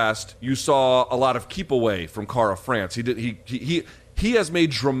contrast, you saw a lot of keep away from Cara France. He has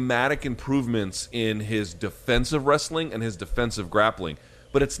made dramatic improvements in his defensive wrestling and his defensive grappling.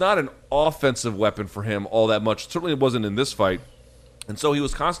 But it's not an offensive weapon for him all that much. Certainly it wasn't in this fight. And so he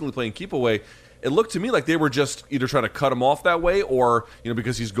was constantly playing keep away. It looked to me like they were just either trying to cut him off that way or,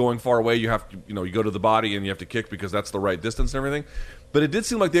 because he's going far away, you have to, you go to the body and you have to kick because that's the right distance and everything. But it did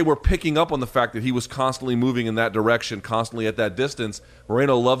seem like they were picking up on the fact that he was constantly moving in that direction, constantly at that distance.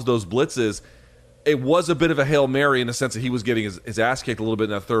 Moreno loves those blitzes. It was a bit of a Hail Mary in the sense that he was getting his ass kicked a little bit in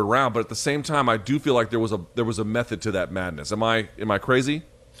that third round, but at the same time, I do feel like there was a method to that madness. Am I crazy?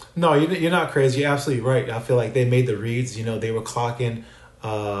 No, you're not crazy. You're absolutely right. I feel like they made the reads. They were clocking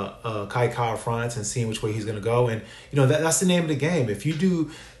Kai France and seeing which way he's going to go, and that's the name of the game. If you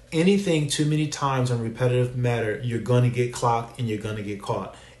do anything too many times on repetitive matter, you're going to get clocked and you're going to get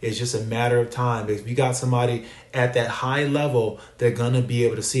caught. It's just a matter of time. If you got somebody at that high level, they're going to be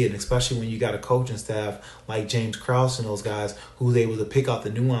able to see it, and especially when you got a coaching staff like James Krause and those guys who's able to pick out the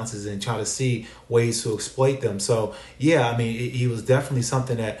nuances and try to see ways to exploit them. So, yeah, he was definitely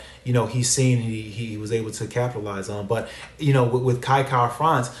something that, he's seen he was able to capitalize on. But, with Kai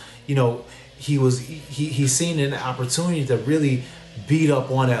France, he's seen an opportunity to really beat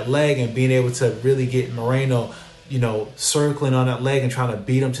up on that leg and being able to really get Moreno circling on that leg and trying to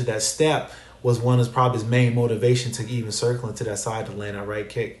beat him to that step was one of probably his main motivation to even circling to that side to land that right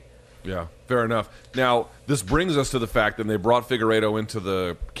kick. Yeah, fair enough. Now, this brings us to the fact that they brought Figueiredo into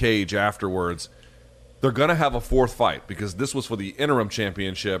the cage afterwards. They're going to have a fourth fight because this was for the interim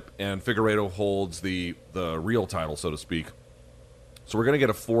championship and Figueiredo holds the real title, so to speak. So we're going to get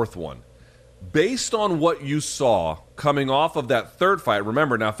a fourth one. Based on what you saw coming off of that third fight,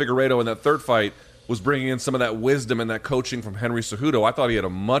 remember now Figueiredo in that third fight was bringing in some of that wisdom and that coaching from Henry Cejudo. I thought he had a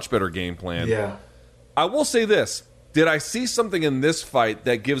much better game plan. Yeah. I will say this. Did I see something in this fight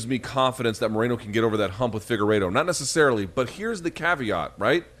that gives me confidence that Moreno can get over that hump with Figueiredo? Not necessarily, but here's the caveat,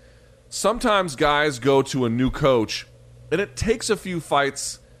 right? Sometimes guys go to a new coach, and it takes a few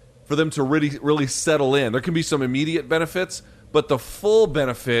fights for them to really settle in. There can be some immediate benefits, but the full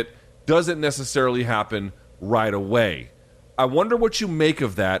benefit doesn't necessarily happen right away. I wonder what you make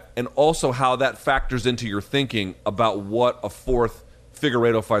of that and also how that factors into your thinking about what a fourth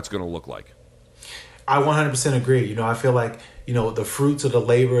Figueiredo fight's going to look like. I 100% agree. I feel like, the fruits of the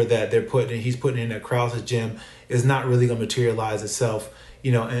labor that he's putting in at Krause's gym is not really going to materialize itself,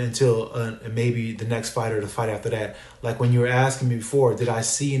 until maybe the next fight or the fight after that. Like when you were asking me before, did I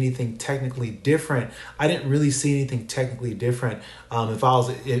see anything technically different? I didn't really see anything technically different. If I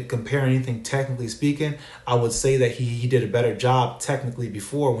was comparing anything technically speaking, I would say that he did a better job technically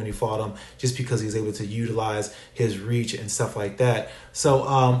before when he fought him, just because he was able to utilize his reach and stuff like that.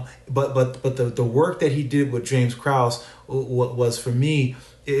 So, but the work that he did with James Krause was for me,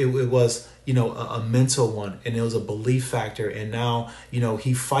 it was a mental one, and it was a belief factor. And now,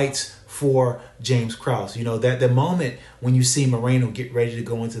 he fights for James Krause. That the moment when you see Moreno get ready to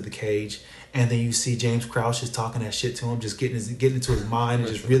go into the cage, and then you see James Krause just talking that shit to him, just getting into his mind,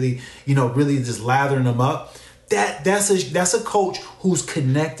 and just really just lathering him up. that's a coach who's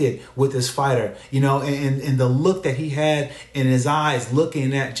connected with his fighter, and the look that he had in his eyes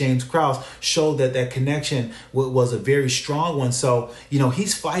looking at James Krause showed that connection was a very strong one. So,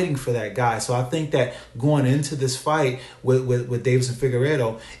 he's fighting for that guy. So I think that going into this fight with Davis and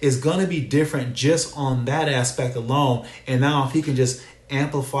Figueiredo is going to be different just on that aspect alone. And now if he can just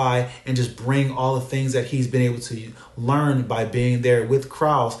amplify and just bring all the things that he's been able to learn by being there with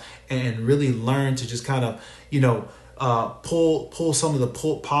Krause and really learn to just kind of, pull some of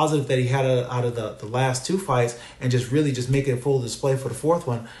the positive that he had out of the last two fights and just really just make it a full display for the fourth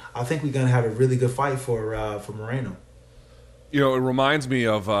one, I think we're going to have a really good fight for Moreno. It reminds me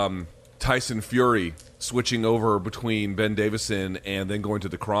of Tyson Fury switching over between Ben Davison and then going to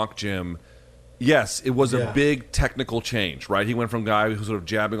the Kronk gym. Yes, it was a big technical change, right? He went from a guy who was sort of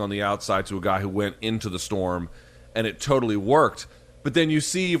jabbing on the outside to a guy who went into the storm, and it totally worked. But then you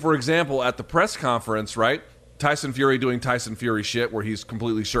see, for example, at the press conference, right, Tyson Fury doing Tyson Fury shit where he's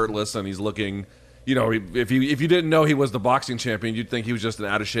completely shirtless and he's looking, if you didn't know he was the boxing champion, you'd think he was just an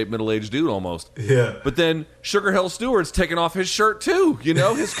out-of-shape middle-aged dude almost. Yeah. But then Sugar Hill Stewart's taking off his shirt too,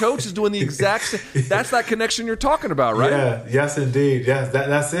 his coach is doing the exact same. That's that connection you're talking about, right? Yeah, yes indeed. Yes,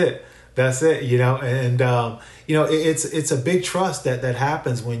 that's it. That's it, and it's a big trust that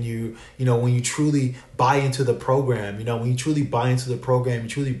happens when you truly buy into the program. When you truly buy into the program, you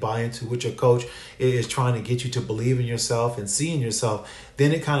truly buy into what your coach is trying to get you to believe in yourself and see in yourself.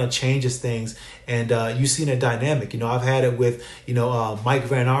 Then it kind of changes things, and you've seen a dynamic. I've had it with Mike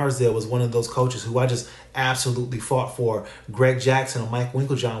Van Arsdale was one of those coaches who I just absolutely fought for. Greg Jackson and Mike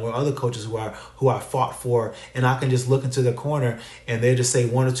Winklejohn were other coaches who I fought for, and I can just look into the corner and they just say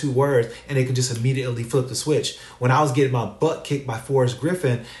one or two words and they can just immediately flip the switch. When I was getting my butt kicked by Forrest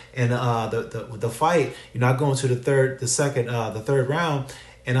Griffin in the fight, I go into the third round,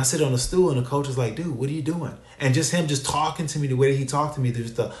 and I sit on the stool and the coach is like, dude, what are you doing? And just him just talking to me the way that he talked to me,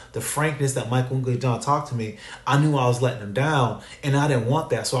 there's the frankness that Mike Winklejohn talked to me, I knew I was letting him down, and I didn't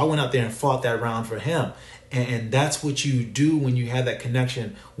want that. So I went out there and fought that round for him. And that's what you do when you have that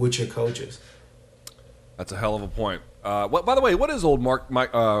connection with your coaches. That's a hell of a point. By the way, what is old Mike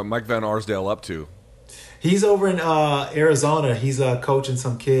Van Arsdale up to? He's over in Arizona. He's coaching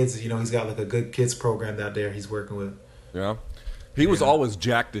some kids. He's got like a good kids program out there he's working with. Yeah. He was always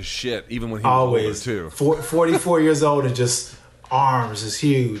jacked as shit, even when he was older, too. 44 years old and just arms is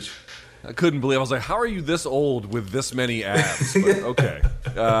huge. I couldn't believe. I was like, how are you this old with this many abs? But, okay.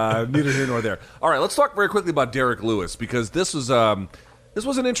 Neither here nor there. All right, let's talk very quickly about Derek Lewis, because this was an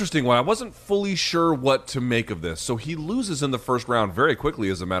interesting one. I wasn't fully sure what to make of this. So he loses in the first round very quickly,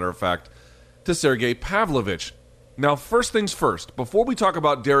 as a matter of fact, to Sergey Pavlovich. Now, first things first, before we talk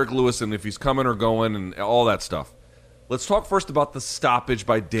about Derek Lewis and if he's coming or going and all that stuff, let's talk first about the stoppage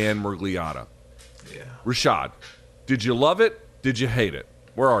by Dan Miragliotta. Yeah. Rashad, did you love it? Did you hate it?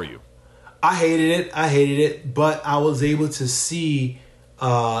 Where are you? I hated it, but I was able to see,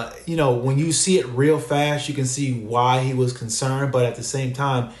 when you see it real fast, you can see why he was concerned. But at the same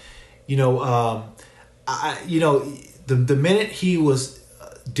time, the minute he was,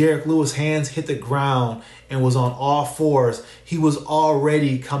 Derek Lewis' hands hit the ground and was on all fours, he was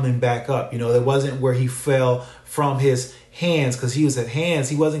already coming back up. There wasn't where he fell from his hands, because he was at hands.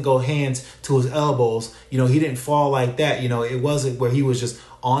 He wasn't go hands to his elbows. He didn't fall like that. It wasn't where he was just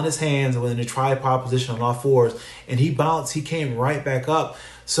on his hands and in a tripod position on all fours, and he bounced. He came right back up.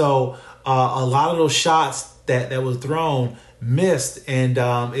 So a lot of those shots that was thrown missed, and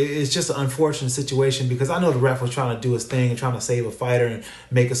it's just an unfortunate situation, because I know the ref was trying to do his thing and trying to save a fighter and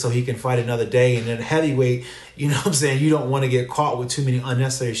make it so he can fight another day. And then heavyweight, you don't want to get caught with too many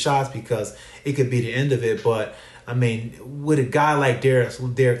unnecessary shots, because it could be the end of it. But I mean, with a guy like Derek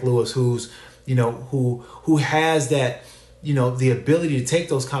Lewis, who's who has that, the ability to take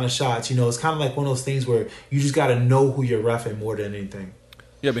those kind of shots, it's kind of like one of those things where you just got to know who you're reffing more than anything.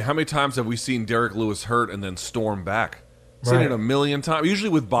 Yeah, but how many times have we seen Derek Lewis hurt and then storm back? Right. Seen it a million times. Usually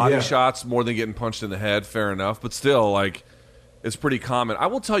with body shots more than getting punched in the head, fair enough. But still, it's pretty common. I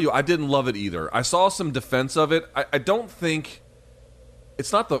will tell you, I didn't love it either. I saw some defense of it. I don't think it's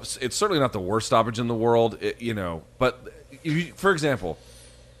certainly not the worst stoppage in the world, But for example,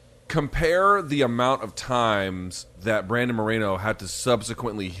 compare the amount of times that Brandon Moreno had to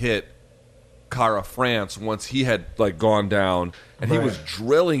subsequently hit Kara France once he had gone down and he was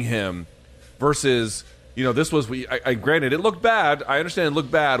drilling him, versus this was, granted, it looked bad. I understand it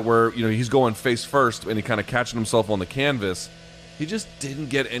looked bad where he's going face first and he kind of catching himself on the canvas. He just didn't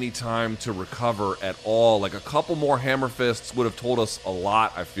get any time to recover at all. A couple more hammer fists would have told us a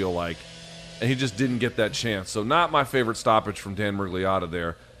lot, I feel like, and he just didn't get that chance. So not my favorite stoppage from Dan Miragliotta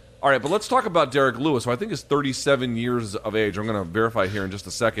there. All right, but let's talk about Derek Lewis, who I think is 37 years of age. I'm going to verify here in just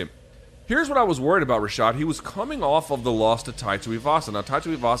a second. Here's what I was worried about, Rashad. He was coming off of the loss to Tai Tuivasa. Now, Tai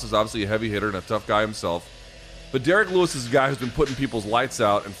Tuivasa is obviously a heavy hitter and a tough guy himself. But Derek Lewis is a guy who's been putting people's lights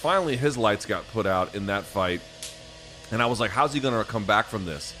out, and finally his lights got put out in that fight. And I was like, how's he going to come back from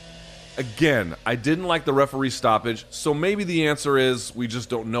this? Again, I didn't like the referee stoppage, so maybe the answer is we just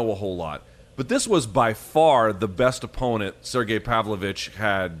don't know a whole lot. But this was by far the best opponent Sergey Pavlovich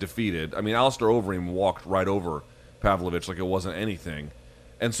had defeated. I mean, Alistair Overeem walked right over Pavlovich like it wasn't anything.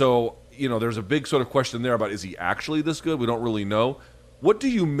 And so, there's a big sort of question there about, is he actually this good? We don't really know. What do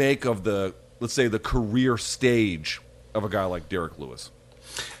you make of let's say, the career stage of a guy like Derek Lewis?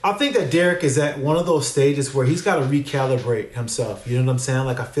 I think that Derek is at one of those stages where he's got to recalibrate himself. You know what I'm saying?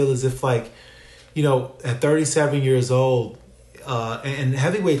 Like, I feel as if, like, at 37 years old, and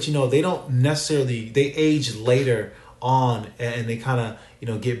heavyweights, they don't necessarily, they age later on and they kind of,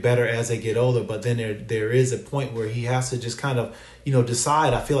 get better as they get older. But then there is a point where he has to just kind of,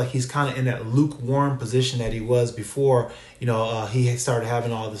 decide. I feel like he's kind of in that lukewarm position that he was before, he started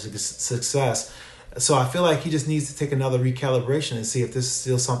having all this success. So I feel like he just needs to take another recalibration and see if this is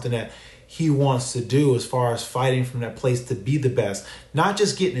still something that he wants to do as far as fighting from that place to be the best. Not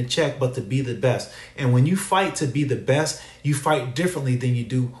just getting a check, but to be the best. And when you fight to be the best, you fight differently than you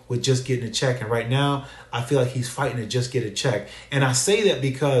do with just getting a check. And right now, I feel like he's fighting to just get a check. And I say that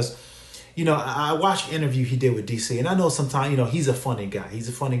because, I watched an interview he did with DC. And I know sometimes, he's a funny guy.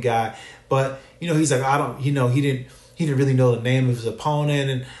 But, he's like, he didn't really know the name of his opponent.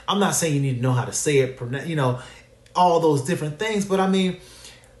 And I'm not saying you need to know how to say it, all those different things. But I mean,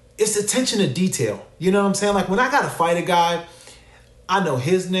 it's attention to detail. You know what I'm saying? Like, when I got to fight a guy, I know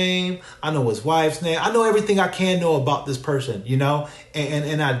his name. I know his wife's name. I know everything I can know about this person,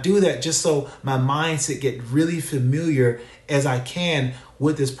 and I do that just so my mindset get really familiar as I can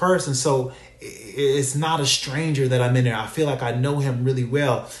with this person. So it's not a stranger that I'm in there. I feel like I know him really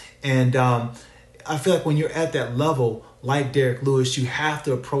well. And I feel like when you're at that level, like Derek Lewis, you have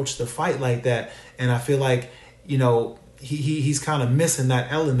to approach the fight like that. And I feel like, he's kind of missing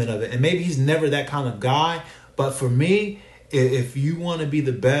that element of it. And maybe he's never that kind of guy. But for me, if you want to be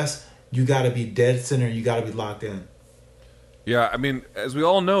the best, you got to be dead center. You got to be locked in. Yeah, I mean, as we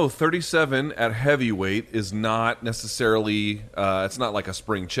all know, 37 at heavyweight is not necessarily, it's not like a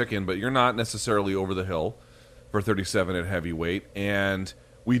spring chicken, but you're not necessarily over the hill for 37 at heavyweight. And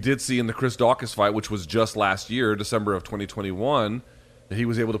we did see in the Chris Daukaus fight, which was just last year, December of 2021, that he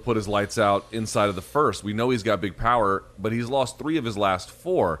was able to put his lights out inside of the first. We know he's got big power, but he's lost 3 of his last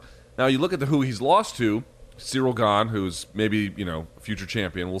 4. Now, you look at who he's lost to, Cyril Gane, who's maybe, future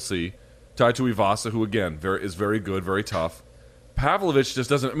champion, we'll see. Tai Tuivasa, who, again, is very good, very tough. Pavlovich just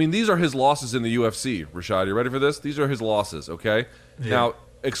doesn't... I mean, these are his losses in the UFC, Rashad. You ready for this? These are his losses, okay? Yeah. Now,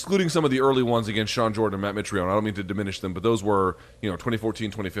 excluding some of the early ones against Sean Jordan and Matt Mitrione, I don't mean to diminish them, but those were,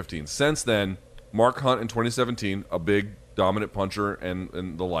 2014, 2015. Since then, Mark Hunt in 2017, a big, dominant puncher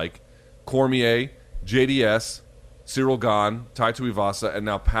and the like. Cormier, JDS, Cyril Gane, Tai Tuivasa, and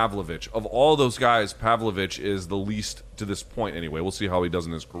now Pavlovich. Of all those guys, Pavlovich is the least, to this point anyway, we'll see how he does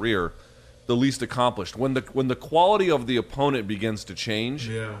in his career, the least accomplished. When the quality of the opponent begins to change,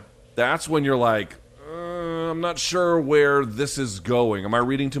 that's when you're like, I'm not sure where this is going. Am I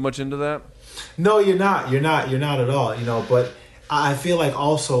reading too much into that? No, you're not. You're not at all. But I feel like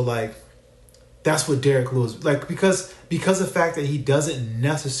also like that's what Derek Lewis like because of the fact that he doesn't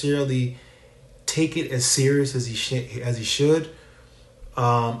necessarily take it as serious as he should.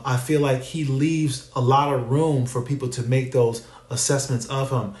 I feel like he leaves a lot of room for people to make those assessments of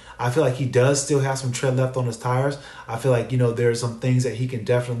him. I feel like he does still have some tread left on his tires. I feel like there are some things that he can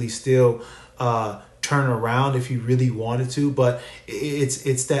definitely still turn around if he really wanted to, but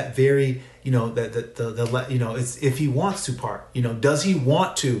it's that very it's if he wants to part. Does he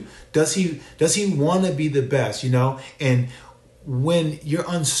want to? Does he want to be the best? And when you're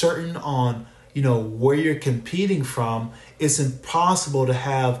uncertain on where you're competing from, it's impossible to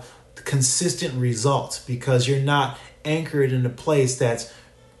have consistent results because you're not anchored in a place that's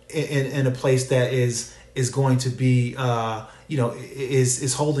in a place that is going to be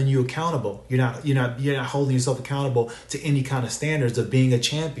is holding you accountable. You're not holding yourself accountable to any kind of standards of being a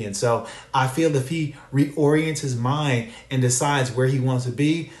champion. So I feel if he reorients his mind and decides where he wants to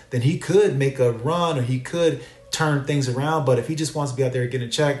be, then he could make a run or he could turn things around. But if he just wants to be out there getting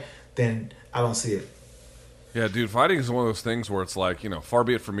a check, then I don't see it. Yeah, dude, fighting is one of those things where it's like, far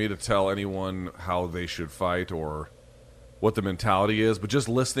be it for me to tell anyone how they should fight or what the mentality is, but just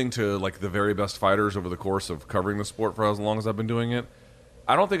listening to like the very best fighters over the course of covering the sport for as long as I've been doing it,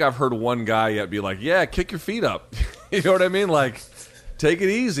 I don't think I've heard one guy yet be like, yeah, kick your feet up. You know what I mean? Like, take it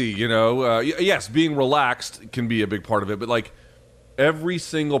easy, you know. Yes, being relaxed can be a big part of it, but like every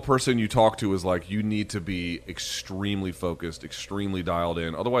single person you talk to is like, you need to be extremely focused, extremely dialed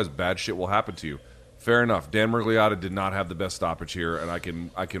in. Otherwise, bad shit will happen to you. Fair enough. Dan Miragliotta did not have the best stoppage here, and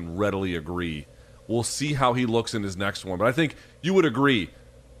I can readily agree. We'll see how he looks in his next one, but I think you would agree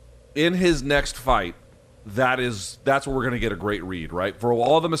in his next fight, that's where we're going to get a great read, right? For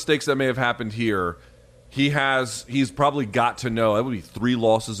all the mistakes that may have happened here, he's probably got to know that would be 3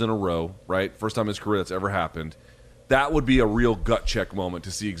 losses in a row, right? First time in his career that's ever happened. That would be a real gut check moment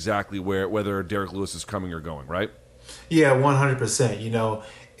to see exactly whether Derek Lewis is coming or going, right? Yeah, 100%. You know,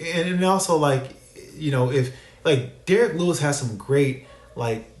 and also like, you know, if like Derek Lewis has some great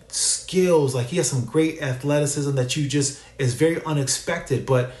like skills, like he has some great athleticism that is very unexpected.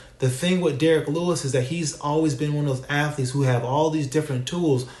 But the thing with Derek Lewis is that he's always been one of those athletes who have all these different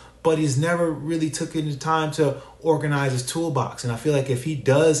tools, but he's never really taken the time to organize his toolbox. And I feel like if he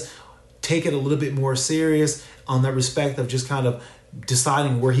does take it a little bit more serious on that respect of just kind of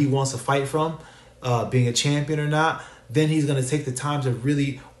deciding where he wants to fight from, being a champion or not, then he's going to take the time to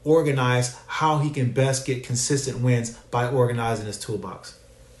really organize how he can best get consistent wins by organizing his toolbox.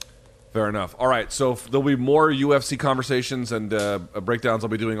 Fair enough. All right, so there'll be more UFC conversations and breakdowns I'll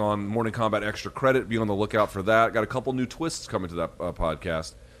be doing on Morning Combat Extra Credit. Be on the lookout for that. Got a couple new twists coming to that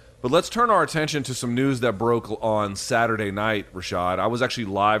podcast. But let's turn our attention to some news that broke on Saturday night, Rashad. I was actually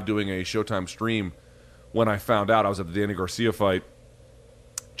live doing a Showtime stream when I found out. I was at the Danny Garcia fight.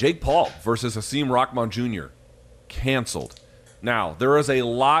 Jake Paul versus Hasim Rahman Jr. canceled. Now, there is a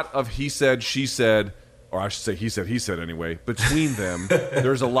lot of he said, she said, or I should say he said anyway, between them.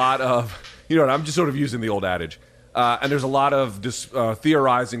 There's a lot of, you know, I'm just sort of using the old adage. And there's a lot of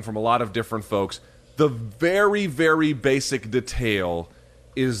theorizing from a lot of different folks. The very, very basic detail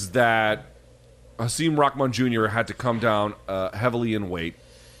is that Hasim Rahman Jr. had to come down heavily in weight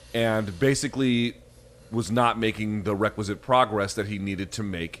and basically was not making the requisite progress that he needed to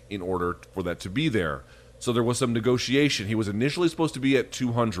make in order for that to be there. So there was some negotiation. He was initially supposed to be at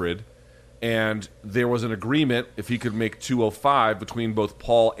 200, and there was an agreement if he could make 205 between both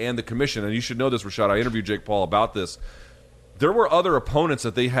Paul and the commission. And you should know this, Rashad. I interviewed Jake Paul about this. There were other opponents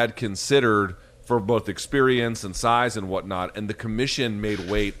that they had considered for both experience and size and whatnot, and the commission made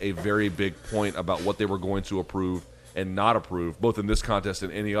weight a very big point about what they were going to approve and not approve, both in this contest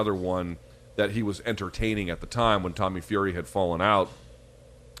and any other one that he was entertaining at the time when Tommy Fury had fallen out.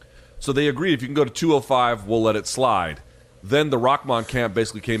 So they agreed, if you can go to 205, we'll let it slide. Then the Rahman camp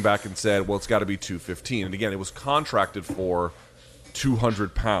basically came back and said, well, it's got to be 215. And again, it was contracted for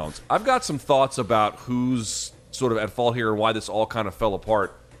 200 pounds. I've got some thoughts about who's sort of at fault here and why this all kind of fell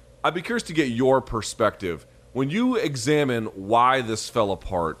apart. I'd be curious to get your perspective. When you examine why this fell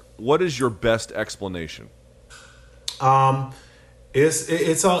apart, what is your best explanation? It's on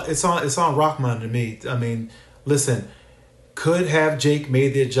Rahman to me. I mean, listen, could have Jake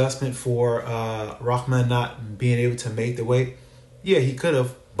made the adjustment for Rahman not being able to make the weight? Yeah, he could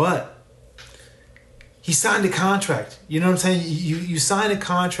have, but he signed a contract. You know what I'm saying? You sign a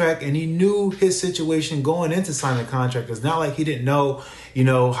contract, and he knew his situation going into signing a contract. It's not like he didn't know, you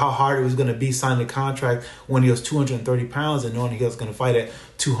know, how hard it was going to be signing a contract when he was 230 pounds and knowing he was going to fight at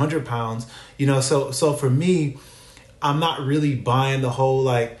 200 pounds. You know, so for me, I'm not really buying the whole,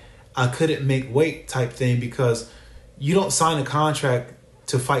 like, I couldn't make weight type thing, because you don't sign a contract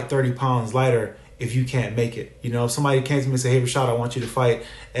to fight 30 pounds lighter if you can't make it. You know, if somebody came to me and said, hey, Rashad, I want you to fight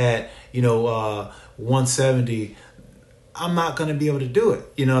at, 170, I'm not going to be able to do it.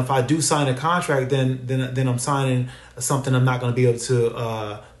 You know, if I do sign a contract, then I'm signing something I'm not going to be able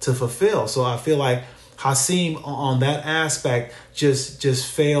to fulfill. So I feel like Hasim on that aspect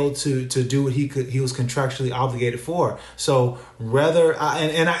just failed to do what he was contractually obligated for. So rather,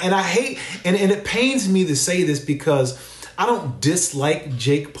 I hate, and it pains me to say this because I don't dislike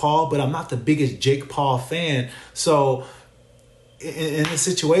Jake Paul, but I'm not the biggest Jake Paul fan. So in this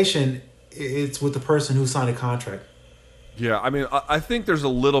situation, it's with the person who signed a contract. Yeah, I mean, I think there's a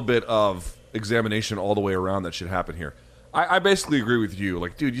little bit of examination all the way around that should happen here. I basically agree with you.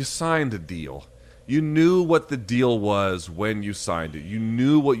 Like, dude, you signed a deal. You knew what the deal was when you signed it. You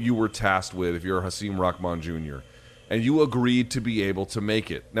knew what you were tasked with if you're Hasim Rahman Jr., and you agreed to be able to make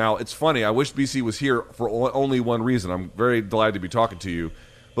it. Now, it's funny. I wish BC was here for only one reason. I'm very delighted to be talking to you,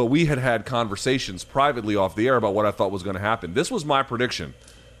 but we had conversations privately off the air about what I thought was going to happen. This was my prediction.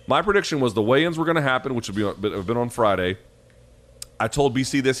 My prediction was the weigh-ins were going to happen, which have been on Friday. I told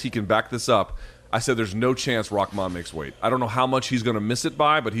BC this. He can back this up. I said there's no chance Rahman makes weight. I don't know how much he's going to miss it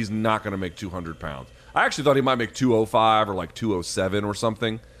by, but he's not going to make 200 pounds. I actually thought he might make 205 or like 207 or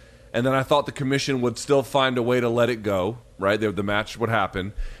something. And then I thought the commission would still find a way to let it go, right? The match would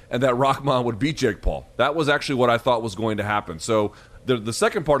happen, and that Rahman would beat Jake Paul. That was actually what I thought was going to happen. So the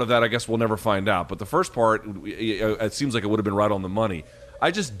second part of that, I guess we'll never find out. But the first part, it seems like it would have been right on the money.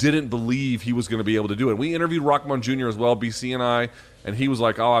 I just didn't believe he was going to be able to do it. We interviewed Rahman Jr. as well, BC and I, and he was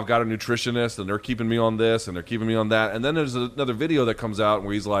like, oh, I've got a nutritionist, and they're keeping me on this, and they're keeping me on that. And then there's another video that comes out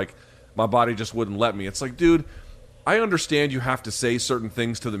where he's like, my body just wouldn't let me. It's like, dude, I understand you have to say certain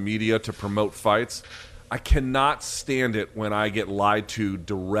things to the media to promote fights. I cannot stand it when I get lied to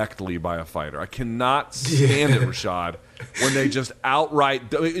directly by a fighter. I cannot stand it, Rashad, when they just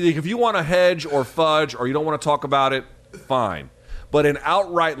outright... If you want to hedge or fudge or you don't want to talk about it, fine. But an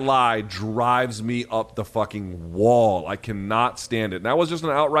outright lie drives me up the fucking wall. I cannot stand it. And that was just an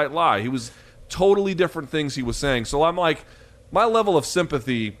outright lie. He was totally different things he was saying. So I'm like, my level of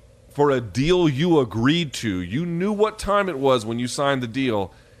sympathy for a deal you agreed to, you knew what time it was when you signed the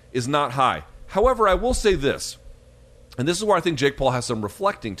deal, is not high. However, I will say this, and this is where I think Jake Paul has some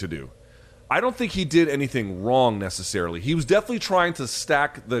reflecting to do. I don't think he did anything wrong necessarily. He was definitely trying to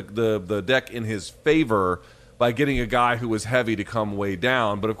stack the deck in his favor by getting a guy who was heavy to come way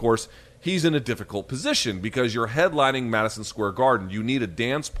down. But of course, he's in a difficult position because you're headlining Madison Square Garden. You need a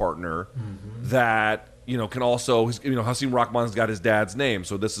dance partner that, you know, can also, you know, Hasim Rahman's got his dad's name.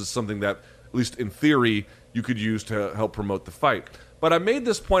 So this is something that, at least in theory, you could use to help promote the fight. But I made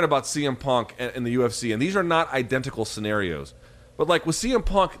this point about CM Punk and the UFC, and these are not identical scenarios. But like with CM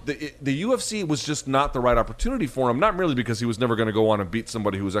Punk, the UFC was just not the right opportunity for him, not really because he was never going to go on and beat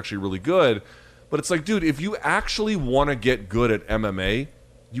somebody who was actually really good. But it's like, dude, if you actually want to get good at MMA,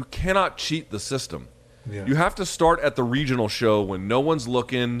 you cannot cheat the system. Yeah. You have to start at the regional show when no one's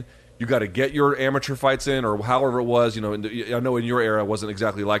looking. You got to get your amateur fights in, or however it was. You know, I know in your era it wasn't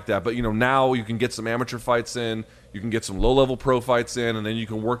exactly like that, but you know, now you can get some amateur fights in, you can get some low-level pro fights in, and then you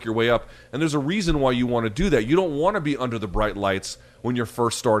can work your way up. And there's a reason why you want to do that. You don't want to be under the bright lights when you're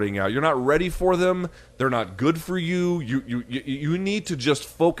first starting out. You're not ready for them. They're not good for you. You need to just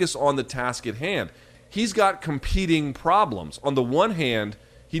focus on the task at hand. He's got competing problems. On the one hand,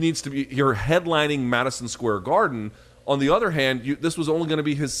 he needs to be you're headlining Madison Square Garden. On the other hand, this was only going to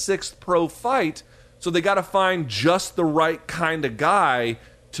be his 6th pro fight, so they got to find just the right kind of guy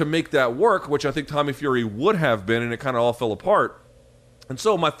to make that work, which I think Tommy Fury would have been, and it kind of all fell apart. And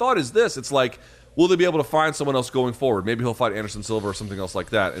so my thought is this, it's like, will they be able to find someone else going forward? Maybe he'll fight Anderson Silva or something else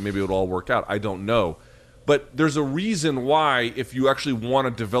like that, and maybe it'll all work out. I don't know. But there's a reason why, if you actually want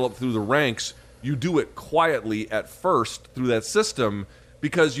to develop through the ranks, you do it quietly at first through that system,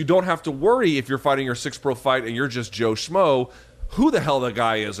 because you don't have to worry if you're fighting your 6th pro fight and you're just Joe Schmo, who the hell the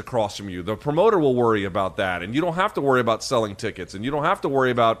guy is across from you. The promoter will worry about that, and you don't have to worry about selling tickets, and you don't have to worry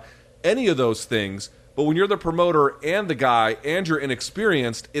about any of those things. But when you're the promoter and the guy and you're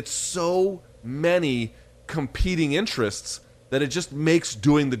inexperienced, it's so many competing interests that it just makes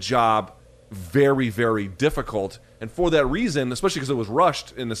doing the job very, very difficult. And for that reason, especially because it was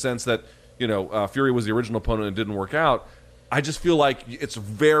rushed in the sense that, you know, Fury was the original opponent and it didn't work out, I just feel like it's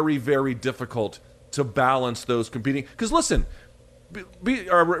very, very difficult to balance those competing. Because listen,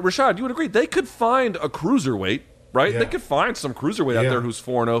 Rashad, you would agree, they could find a cruiserweight, right? Yeah. They could find some cruiserweight out there who's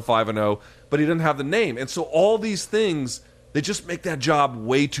 4-0, 5-0, but he didn't have the name. And so all these things, they just make that job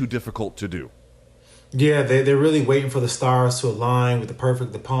way too difficult to do. Yeah, they're really waiting for the stars to align with the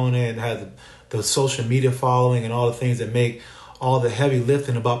perfect opponent, have the social media following and all the things that make all the heavy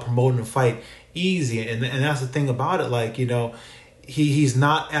lifting about promoting a fight easy. And that's the thing about it. Like, you know, he's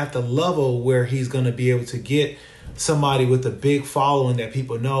not at the level where he's going to be able to get somebody with a big following that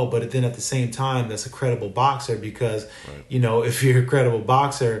people know, but then at the same time, that's a credible boxer, because, right, you know, if you're a credible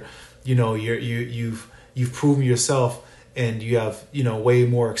boxer, you know, you've proven yourself and you have, you know, way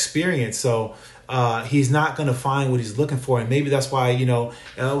more experience. So he's not going to find what he's looking for. And maybe that's why, you know,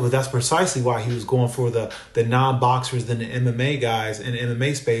 that's precisely why he was going for the non-boxers than the MMA guys in the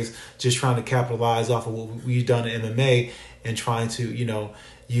MMA space, just trying to capitalize off of what we've done in MMA and trying to, you know,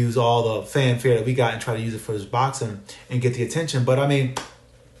 use all the fanfare that we got and try to use it for his boxing and get the attention. But I mean,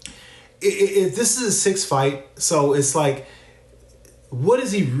 this is a 6th fight, so it's like, what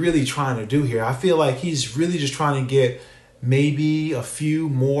is he really trying to do here? I feel like he's really just trying to get maybe a few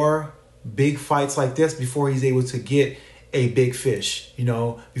more big fights like this before he's able to get a big fish. You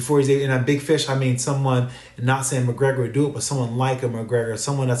know, before he's able, and a big fish, I mean someone, not saying McGregor would do it, but someone like a McGregor,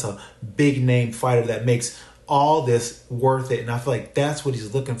 someone that's a big name fighter that makes all this worth it? And I feel like that's what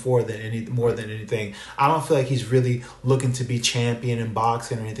he's looking for more than anything. I don't feel like he's really looking to be champion in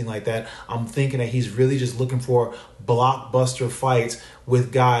boxing or anything like that. I'm thinking that he's really just looking for blockbuster fights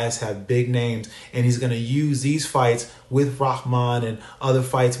with guys have big names, and he's going to use these fights with Rahman and other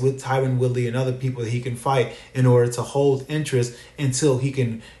fights with Tyron Woodley and other people that he can fight in order to hold interest until he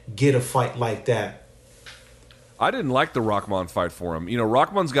can get a fight like that. I didn't like the Rahman fight for him. You know,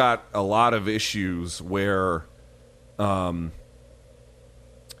 Rahman's got a lot of issues where,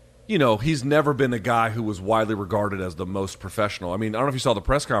 you know, he's never been a guy who was widely regarded as the most professional. I mean, I don't know if you saw the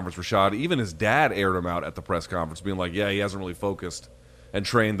press conference, Rashad. Even his dad aired him out at the press conference, being like, yeah, he hasn't really focused and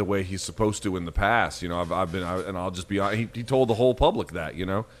trained the way he's supposed to in the past. You know, and I'll just be honest, he told the whole public that, you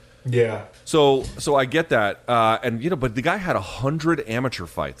know. Yeah. So I get that, and you know, but the guy had 100 amateur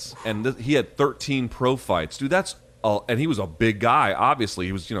fights, and he had 13 pro fights, dude. And he was a big guy. Obviously,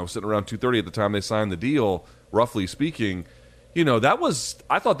 he was sitting around 230 at the time they signed the deal, roughly speaking. You know,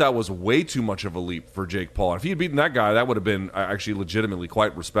 I thought that was way too much of a leap for Jake Paul. If he had beaten that guy, that would have been actually legitimately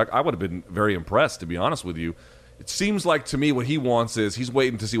quite I would have been very impressed, to be honest with you. It seems like to me what he wants is he's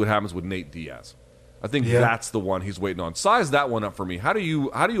waiting to see what happens with Nate Diaz. I think that's the one he's waiting on. Size that one up for me. How do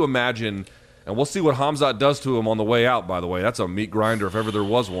you imagine? And we'll see what Hamzat does to him on the way out. By the way, that's a meat grinder if ever there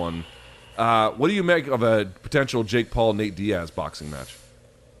was one. What do you make of a potential Jake Paul Nate Diaz boxing match?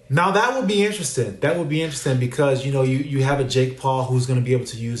 Now that would be interesting. That would be interesting because you have a Jake Paul who's going to be able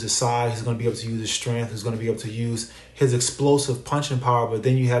to use his size, who's going to be able to use his strength, who's going to be able to use his explosive punching power. But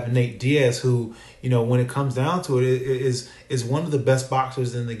then you have Nate Diaz, who when it comes down to it, is one of the best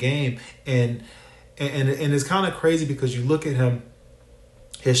boxers in the game, and it's kind of crazy because you look at him,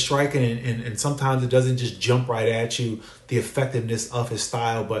 his striking, and sometimes it doesn't just jump right at you, the effectiveness of his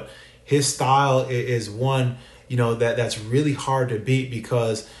style. But his style is one, that's really hard to beat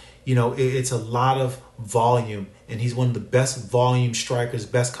because, it's a lot of volume. And he's one of the best volume strikers,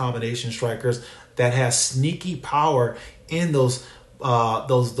 best combination strikers that has sneaky power in those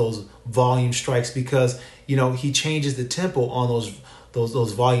volume strikes because, he changes the tempo on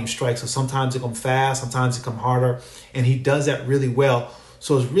those volume strikes. So sometimes they come fast, sometimes they come harder, and he does that really well.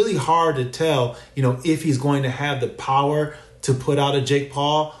 So it's really hard to tell, if he's going to have the power to put out a Jake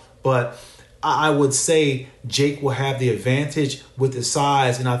Paul. But I would say Jake will have the advantage with the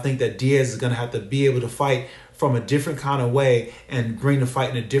size, and I think that Diaz is going to have to be able to fight from a different kind of way and bring the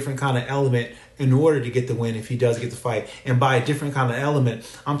fight in a different kind of element in order to get the win if he does get the fight. And by a different kind of element,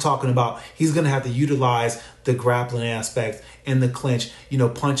 I'm talking about he's going to have to utilize the grappling aspect and the clinch,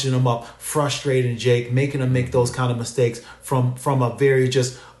 punching him up, frustrating Jake, making him make those kind of mistakes from a very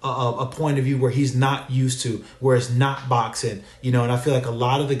just a point of view where he's not used to, where it's not boxing, and I feel like a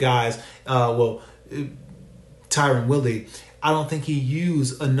lot of the guys, Tyron Woodley, I don't think he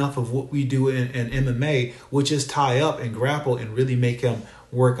used enough of what we do in MMA, which is tie up and grapple and really make him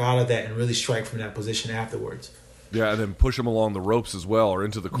work out of that and really strike from that position afterwards. Yeah, and then push him along the ropes as well or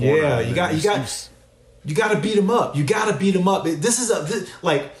into the corner. Yeah, you got to beat him up. You got to beat him up.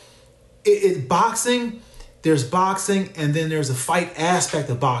 Boxing. There's boxing, and then there's a fight aspect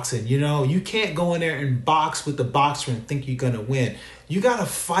of boxing. You can't go in there and box with the boxer and think you're going to win. You got to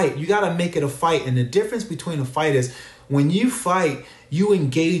fight. You got to make it a fight. And the difference between a fight is when you fight, you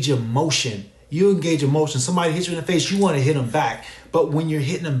engage emotion. Somebody hits you in the face, you want to hit them back. But when you're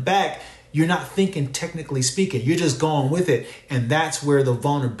hitting them back, you're not thinking technically speaking. You're just going with it. And that's where the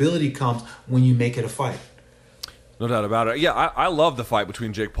vulnerability comes when you make it a fight. No doubt about it. Yeah, I love the fight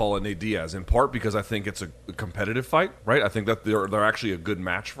between Jake Paul and Nate Diaz, in part because I think it's a competitive fight, right? I think that they're actually a good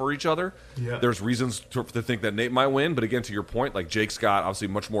match for each other. Yeah. There's reasons to think that Nate might win, but again, to your point, like Jake's got obviously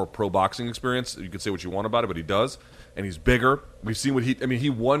much more pro boxing experience. You could say what you want about it, but he does, and he's bigger. We've seen he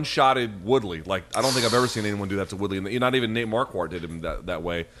one-shotted Woodley. Like, I don't think I've ever seen anyone do that to Woodley. Not even Nate Marquardt did him that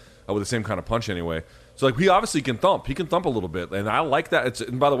way, with the same kind of punch anyway. So like, he obviously can thump. He can thump a little bit, and I like that.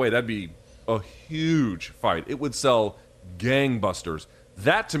 And by the way, that'd be a huge fight. It would sell gangbusters.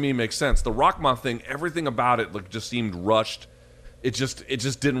 That to me makes sense. The Rahman thing, everything about it just seemed rushed. It just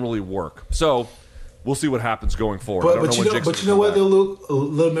didn't really work. So we'll see what happens going forward. But you know what, though, Luke, a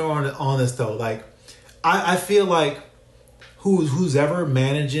little more on this though. Like, I feel like who's ever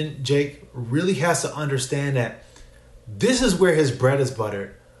managing Jake really has to understand that this is where his bread is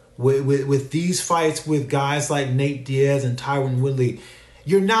buttered. With these fights with guys like Nate Diaz and Tyron Woodley,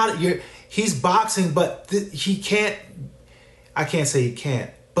 he's boxing, but he can't. I can't say he can't,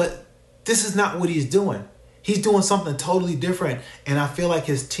 but this is not what he's doing. He's doing something totally different, and I feel like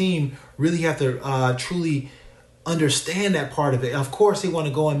his team really have to truly understand that part of it. Of course, they want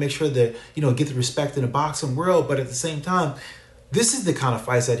to go and make sure that get the respect in the boxing world, but at the same time, This is the kind of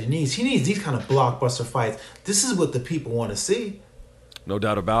fights that he needs. He needs these kind of blockbuster fights. This is what the people want to see. No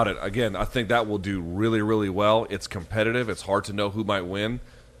doubt about it. Again, I think that will do really, really well. It's competitive. It's hard to know who might win.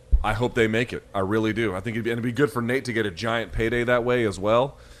 I hope they make it. I really do. I think it'd be good for Nate to get a giant payday that way as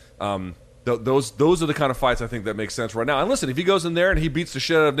well. Those are the kind of fights I think that make sense right now. And listen, if he goes in there and he beats the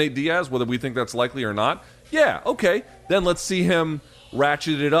shit out of Nate Diaz, whether we think that's likely or not, yeah, okay. Then let's see him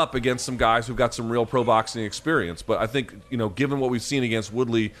ratchet it up against some guys who've got some real pro boxing experience. But I think, given what we've seen against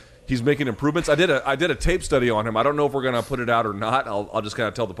Woodley, he's making improvements. I did a tape study on him. I don't know if we're going to put it out or not. I'll just kind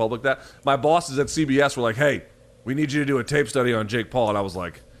of tell the public that. My bosses at CBS were like, hey, we need you to do a tape study on Jake Paul. And I was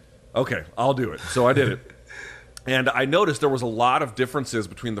like, okay, I'll do it. So I did it. And I noticed there was a lot of differences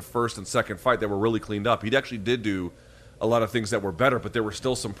between the first and second fight that were really cleaned up. He actually did do a lot of things that were better, but there were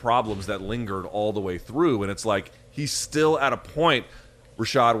still some problems that lingered all the way through. And it's like he's still at a point,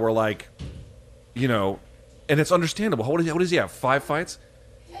 Rashad, where and it's understandable. What does he have, 5 fights?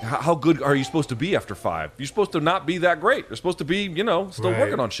 How good are you supposed to be after 5? You're supposed to not be that great. You're supposed to be, still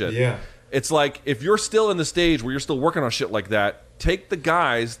working on shit. Yeah. It's like if you're still in the stage where you're still working on shit like that, take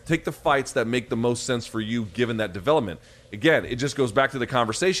the fights that make the most sense for you given that development. Again, it just goes back to the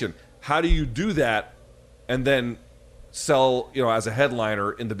conversation. How do you do that and then sell, as a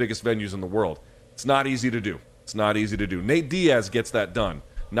headliner in the biggest venues in the world? It's not easy to do. Nate Diaz gets that done.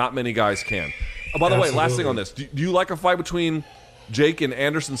 Not many guys can. Oh, by the way, last thing on this. Do you like a fight between Jake and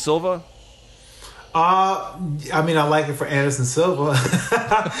Anderson Silva? I like it for Anderson Silva.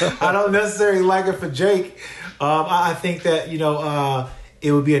 I don't necessarily like it for Jake. I think that,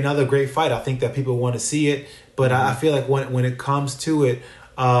 it would be another great fight. I think that people want to see it. But I feel like when it comes to it,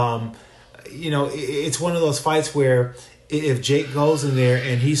 it's one of those fights where if Jake goes in there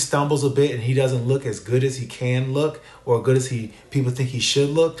and he stumbles a bit and he doesn't look as good as he can look or good as people think he should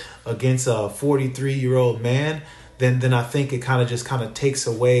look against a 43-year-old man, then I think it kind of takes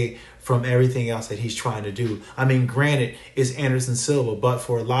away from everything else that he's trying to do. I mean, granted, it's Anderson Silva, but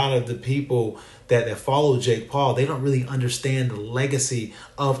for a lot of the people that follow Jake Paul, they don't really understand the legacy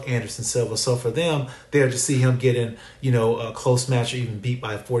of Anderson Silva. So for them, they'll just see him get in, a close match or even beat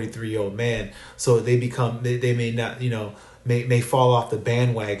by a 43-year-old man. So they may not, may fall off the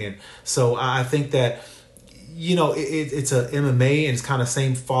bandwagon. So I think that, it's a MMA and it's kind of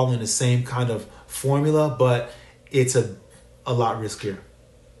following the same kind of formula, but it's a lot riskier.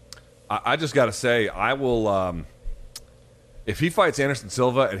 I just got to say, I will, if he fights Anderson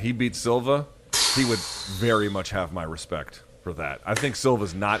Silva and he beats Silva, he would very much have my respect for that. I think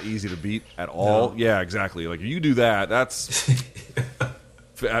Silva's not easy to beat at all. No. Yeah, exactly. Like, you do that, that's...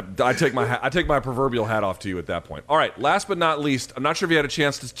 I take my proverbial hat off to you at that point. All right, last but not least, I'm not sure if you had a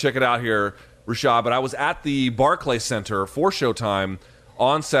chance to check it out here, Rashad, but I was at the Barclays Center for Showtime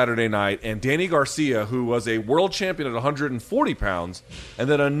on Saturday night, and Danny Garcia, who was a world champion at 140 pounds, and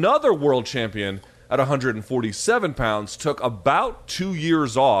then another world champion at 147 pounds, took about 2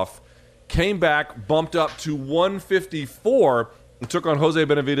 years off, came back, bumped up to 154, and took on Jose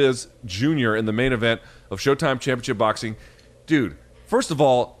Benavidez Jr. in the main event of Showtime Championship Boxing. Dude, first of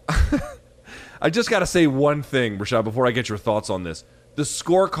all, I just got to say one thing, Rashad, before I get your thoughts on this. The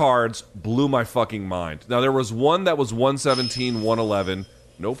scorecards blew my fucking mind. Now, there was one that was 117, 111.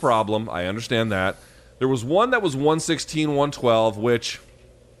 No problem. I understand that. There was one that was 116, 112, which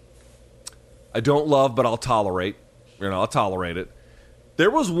I don't love, but I'll tolerate. I'll tolerate it. There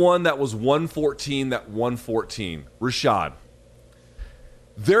was one that was 114, that 114. Rashad,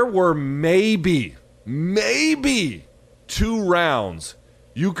 there were maybe 2 rounds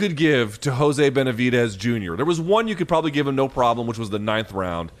you could give to Jose Benavidez Jr. There was one you could probably give him no problem, which was the 9th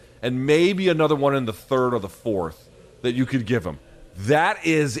round, and maybe another one in the 3rd or the 4th that you could give him. That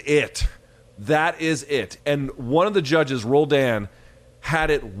is it. And one of the judges, Roldan,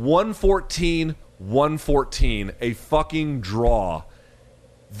 had it 114-114, a fucking draw.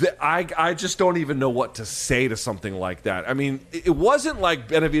 I just don't even know what to say to something like that. I mean, it wasn't like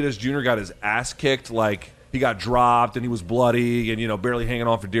Benavidez Jr. got his ass kicked, like he got dropped and he was bloody and, barely hanging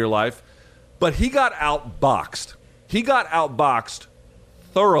on for dear life. But he got outboxed. He got outboxed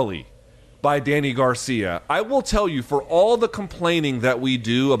thoroughly by Danny Garcia. I will tell you, for all the complaining that we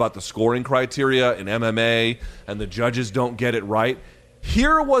do about the scoring criteria in MMA and the judges don't get it right,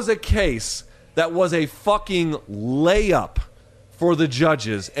 here was a case that was a fucking layup for the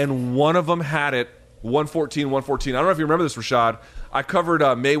judges, and one of them had it 114-114. I don't know if you remember this, Rashad. I covered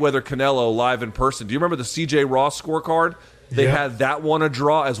Mayweather-Canelo live in person. Do you remember the C.J. Ross scorecard? They had that one a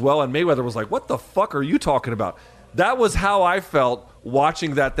draw as well, and Mayweather was like, what the fuck are you talking about? That was how I felt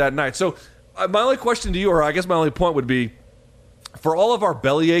watching that night. So my only question to you, or I guess my only point would be, for all of our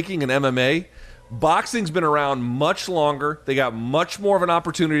belly aching in MMA, Boxing's been around much longer. They got much more of an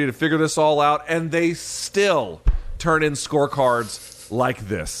opportunity to figure this all out, and they still turn in scorecards like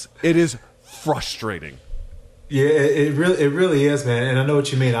this. It is frustrating. Yeah, it really is, man. And I know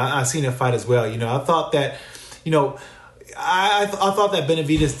what you mean. I seen that fight as well. I thought that, I thought that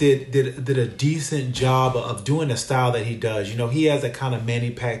Benavidez did a decent job of doing the style that he does. He has that kind of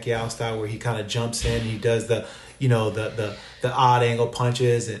Manny Pacquiao style where he kind of jumps in. He does the odd angle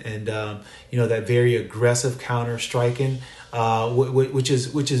punches and that very aggressive counter striking, which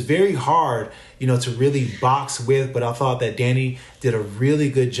is very hard, to really box with. But I thought that Danny did a really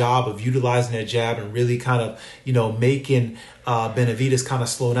good job of utilizing that jab and really kind of, making Benavidez kind of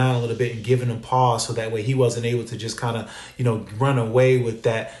slow down a little bit and giving him pause, so that way he wasn't able to just kind of, run away with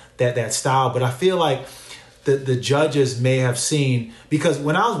that style. But I feel like the judges may have seen, because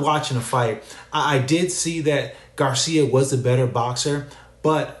when I was watching the fight, I did see that Garcia was the better boxer,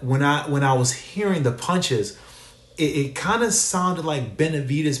 but when I was hearing the punches, it kind of sounded like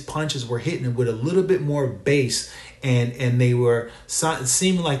Benavidez' punches were hitting with a little bit more bass, and they were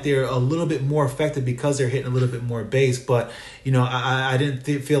seeming like they're a little bit more effective because they're hitting a little bit more bass. But I didn't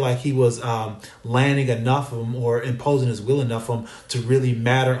feel like he was landing enough of them or imposing his will enough of them to really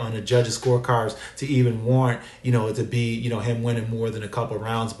matter on the judges' scorecards to even warrant it to be him winning more than a couple of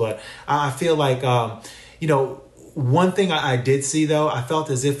rounds. But I feel like one thing I did see, though, I felt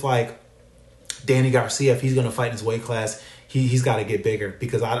as if like Danny Garcia, if he's going to fight in his weight class, he's got to get bigger,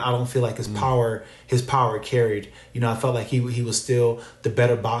 because I don't feel like his power carried. I felt like he was still the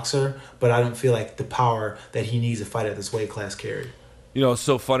better boxer, but I don't feel like the power that he needs to fight at this weight class carried. It's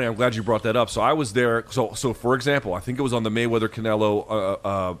so funny. I'm glad you brought that up. So I was there. So for example, I think it was on the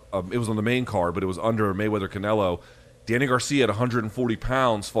Mayweather-Canelo. It was on the main card, but it was under Mayweather-Canelo. Danny Garcia at 140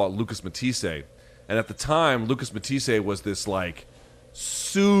 pounds fought Lucas Matisse. And at the time, Lucas Matisse was this like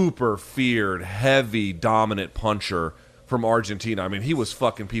super feared, heavy, dominant puncher from Argentina. I mean, he was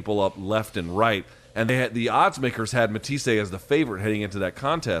fucking people up left and right. And the odds makers had Matisse as the favorite heading into that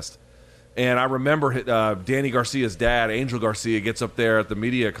contest. And I remember Danny Garcia's dad, Angel Garcia, gets up there at the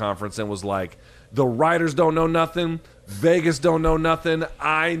media conference and was like, "The writers don't know nothing. Vegas don't know nothing.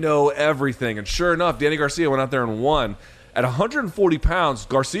 I know everything." And sure enough, Danny Garcia went out there and won. At 140 pounds,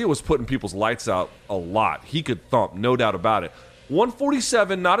 Garcia was putting people's lights out a lot. He could thump, no doubt about it.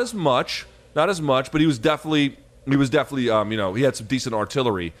 147, not as much, but he was definitely, he had some decent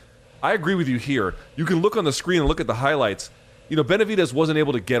artillery. I agree with you here. You can look on the screen and look at the highlights. Benavidez wasn't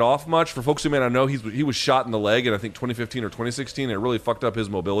able to get off much. For folks who may not know, he was shot in the leg in, I think, 2015 or 2016, and it really fucked up his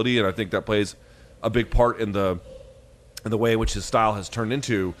mobility, and I think that plays a big part in the way in which his style has turned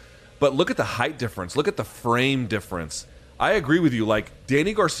into. But look at the height difference. Look at the frame difference. I agree with you. Like,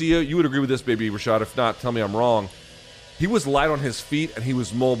 Danny Garcia, you would agree with this, maybe, Rashad. If not, tell me I'm wrong. He was light on his feet, and he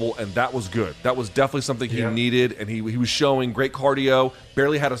was mobile, and that was good. That was definitely something he needed, and he was showing great cardio,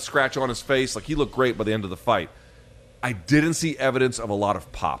 barely had a scratch on his face. Like, he looked great by the end of the fight. I didn't see evidence of a lot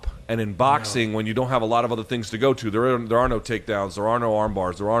of pop. And in boxing, when you don't have a lot of other things to go to, there are no takedowns, there are no arm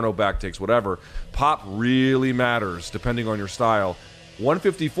bars, there are no back takes, whatever. Pop really matters, depending on your style.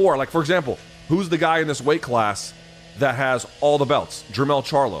 154, like, for example, who's the guy in this weight class that has all the belts? Jermell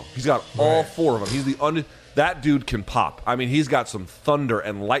Charlo. He's got all four of them. He's that dude can pop. I mean, he's got some thunder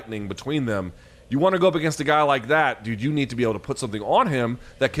and lightning between them. You want to go up against a guy like that, dude, you need to be able to put something on him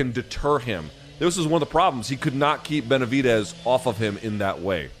that can deter him. This is one of the problems. He could not keep Benavidez off of him in that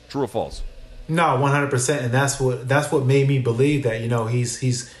way. True or false? No, 100%. And that's what made me believe that,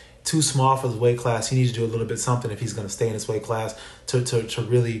 he's too small for his weight class. He needs to do a little bit something if he's going to stay in his weight class to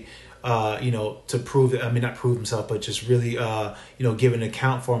really to prove it. I mean, not prove himself, but just really, give an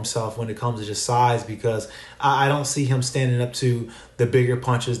account for himself when it comes to just size, because I don't see him standing up to the bigger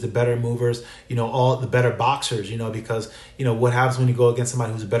punches, the better movers, all the better boxers, because, what happens when you go against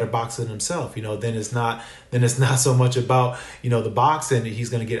somebody who's a better boxer than himself, then it's not so much about, the boxing. He's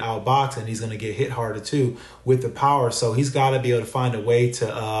going to get outboxed and he's going to get hit harder too with the power. So he's got to be able to find a way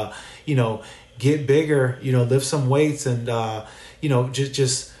to, get bigger, lift some weights and,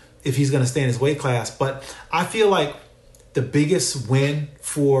 just if he's going to stay in his weight class. But I feel like the biggest win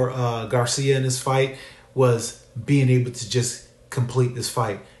for Garcia in this fight was being able to just complete this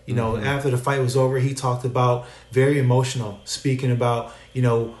fight. After the fight was over, he talked about very emotional, speaking about,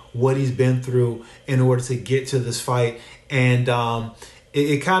 what he's been through in order to get to this fight. And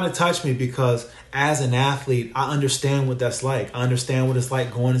it kind of touched me because as an athlete, I understand what that's like. I understand what it's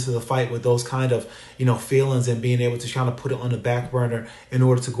like going into the fight with those kind of, feelings and being able to kind of put it on the back burner in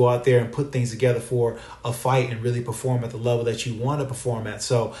order to go out there and put things together for a fight and really perform at the level that you want to perform at.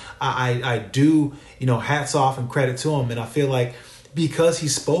 So I do, hats off and credit to him. And I feel like, because he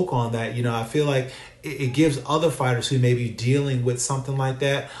spoke on that, I feel like it gives other fighters who may be dealing with something like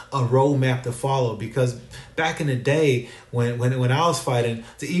that a roadmap to follow. Because back in the day when I was fighting,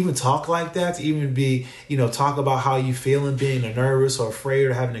 to even talk like that, to even be, talk about how you feeling, being nervous or afraid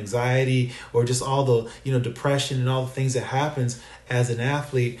or having anxiety or just all the, depression and all the things that happens as an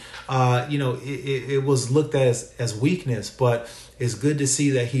athlete, it was looked at as weakness. But it's good to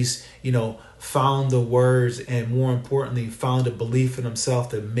see that he's, found the words and, more importantly, found a belief in himself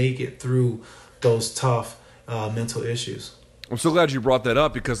to make it through those tough mental issues. I'm so glad you brought that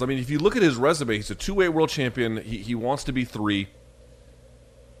up because, if you look at his resume, he's a two-weight world champion. He wants to be 3.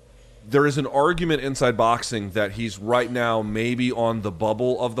 There is an argument inside boxing that he's right now maybe on the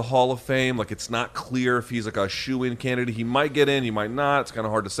bubble of the Hall of Fame. Like, it's not clear if he's like a shoe-in candidate. He might get in, he might not. It's kind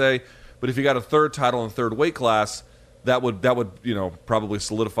of hard to say. But if he got a 3rd title in 3rd weight class, that would probably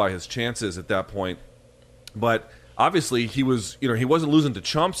solidify his chances at that point. But obviously he was, he wasn't losing to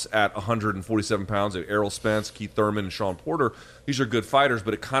chumps at 147 pounds, like Errol Spence, Keith Thurman, and Sean Porter. These are good fighters,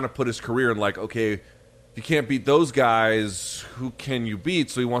 but it kind of put his career in like, okay, if you can't beat those guys, who can you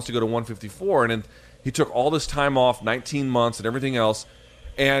beat? So he wants to go to 154, and then he took all this time off, 19 months and everything else,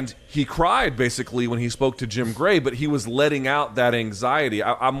 and he cried basically when he spoke to Jim Gray, but he was letting out that anxiety.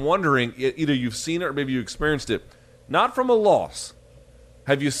 I'm wondering, either you've seen it or maybe you experienced it, not from a loss.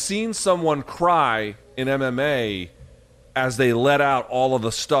 Have you seen someone cry in MMA as they let out all of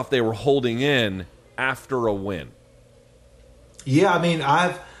the stuff they were holding in after a win? Yeah,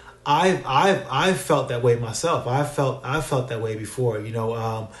 I've felt that way myself. I've felt that way before.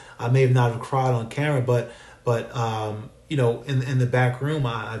 I may not have cried on camera, but in the back room,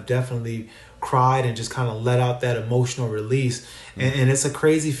 I've definitely cried and just kind of let out that emotional release. And it's a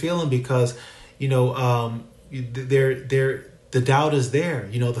crazy feeling because the doubt is there,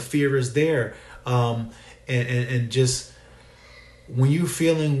 the fear is there, and just when you're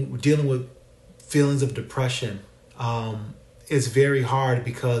dealing with feelings of depression, it's very hard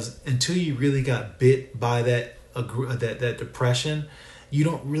because until you really got bit by that depression, you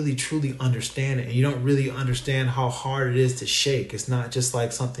don't really truly understand it, and you don't really understand how hard it is to shake. It's not just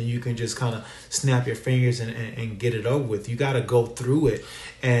like something you can just kind of snap your fingers and get it over with. You got to go through it,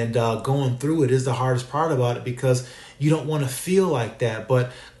 and going through it is the hardest part about it because you don't want to feel like that,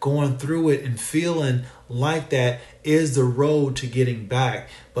 but going through it and feeling like that is the road to getting back.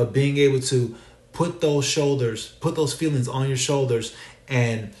 But being able to put those feelings on your shoulders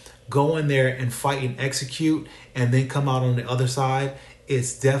and go in there and fight and execute and then come out on the other side,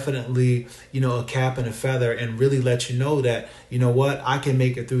 it's definitely, a cap and a feather, and really let you know that, what, I can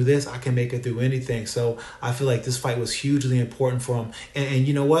make it through this. I can make it through anything. So I feel like this fight was hugely important for him. And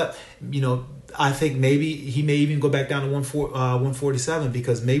you know what? I think maybe he may even go back down to 147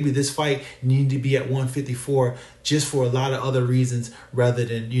 because maybe this fight needed to be at 154 just for a lot of other reasons rather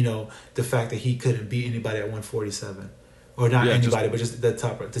than, the fact that he couldn't beat anybody at 147. Or not anybody, but just the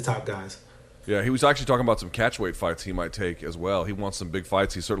top guys. Yeah, he was actually talking about some catchweight fights he might take as well. He wants some big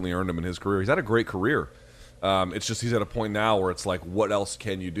fights. He certainly earned them in his career. He's had a great career. It's just he's at a point now where it's like, what else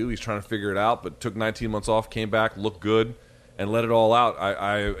can you do? He's trying to figure it out, but took 19 months off, came back, looked good, and let it all out.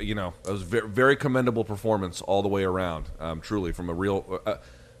 It was very, very commendable performance all the way around. Truly, from a real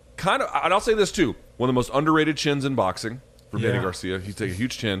kind of. And I'll say this too: one of the most underrated chins in boxing for Danny Garcia. He's taking a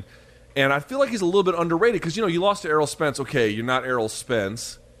huge chin, and I feel like he's a little bit underrated because you lost to Errol Spence. Okay, you're not Errol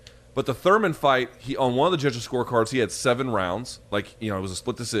Spence. But the Thurman fight, he on one of the judges' scorecards, he had 7 rounds. It was a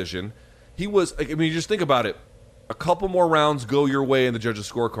split decision. He was, you just think about it. A couple more rounds go your way in the judges'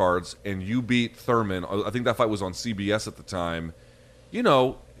 scorecards, and you beat Thurman. I think that fight was on CBS at the time.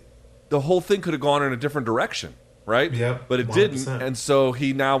 The whole thing could have gone in a different direction, right? Yeah, but it 100%. Didn't, and so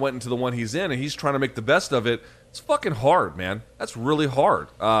he now went into the one he's in, and he's trying to make the best of it. It's fucking hard, man. That's really hard.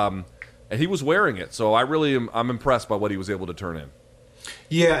 And he was wearing it, so I'm impressed by what he was able to turn in.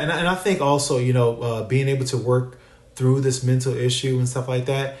 Yeah, and I think also, being able to work through this mental issue and stuff like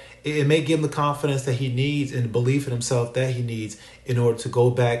that, it may give him the confidence that he needs and the belief in himself that he needs in order to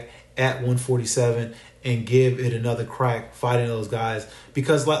go back at 147 and give it another crack fighting those guys.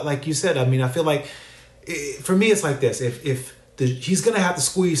 Because like you said, I feel like, for me, it's like this. If he's going to have to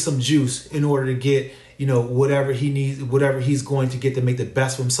squeeze some juice in order to get, whatever he needs, whatever he's going to get to make the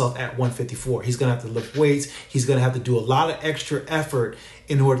best of himself at 154. He's going to have to lift weights. He's going to have to do a lot of extra effort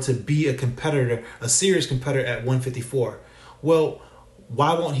in order to be a competitor, a serious competitor at 154. Well,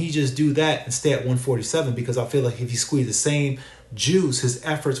 why won't he just do that and stay at 147? Because I feel like if he squeezes the same juice, his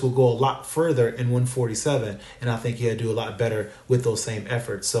efforts will go a lot further in 147. And I think he'll do a lot better with those same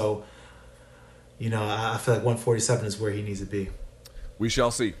efforts. So, I feel like 147 is where he needs to be. We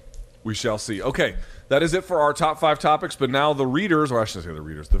shall see. We shall see. Okay, that is it for our top 5 topics, but now the readers, or I shouldn't say the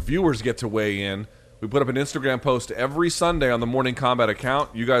readers, the viewers get to weigh in. We put up an Instagram post every Sunday on the Morning Combat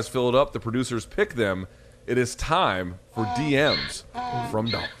account. You guys fill it up. The producers pick them. It is time for DMs from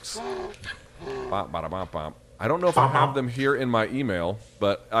dogs. I don't know if I have them here in my email,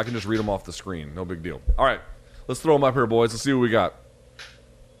 but I can just read them off the screen. No big deal. All right, let's throw them up here, boys. Let's see what we got.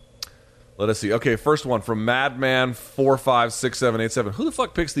 Let us see. Okay, first one from Madman456787. Who the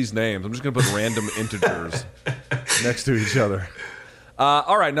fuck picks these names? I'm just going to put random integers next to each other.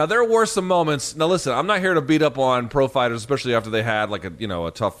 All right, now there were some moments. Now listen, I'm not here to beat up on pro fighters, especially after they had like a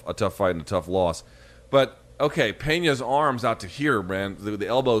tough fight and a tough loss. But okay, Pena's arms out to here, man. The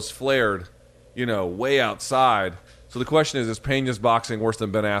elbows flared, way outside. So the question is Pena's boxing worse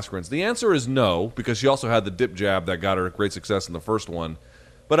than Ben Askren's? The answer is no, because she also had the dip jab that got her great success in the first one.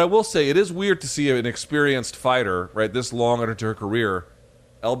 But I will say it is weird to see an experienced fighter, right, this long into her career,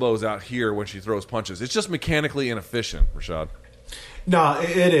 elbows out here when she throws punches. It's just mechanically inefficient, Rashad. No,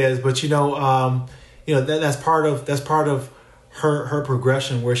 it is, but that's part of her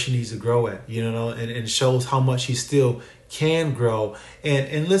progression where she needs to grow at, and shows how much she still can grow.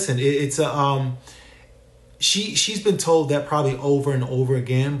 And listen, it's she's been told that probably over and over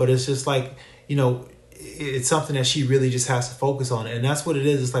again, but it's just like, it's something that she really just has to focus on. And that's what it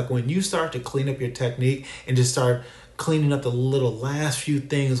is. It's like when you start to clean up your technique and just start cleaning up the little last few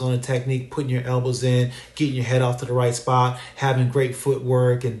things on the technique, putting your elbows in, getting your head off to the right spot, having great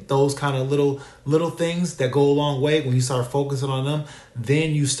footwork, and those kind of little things that go a long way. When you start focusing on them,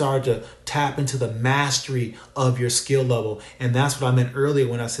 then you start to tap into the mastery of your skill level. And that's what I meant earlier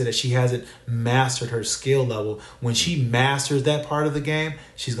when I said that she hasn't mastered her skill level. When she masters that part of the game,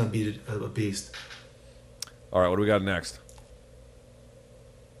 she's going to be a beast. All right, what do we got next?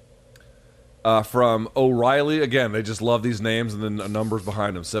 From O'Reilly, again, they just love these names and then numbers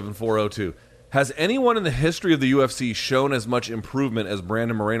behind them, 7402. Has anyone in the history of the UFC shown as much improvement as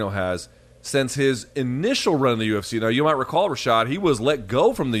Brandon Moreno has since his initial run in the UFC? Now, you might recall, Rashad, he was let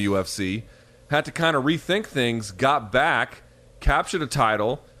go from the UFC, had to kind of rethink things, got back, captured a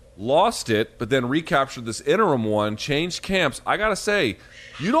title, lost it, but then recaptured this interim one, changed camps. I got to say,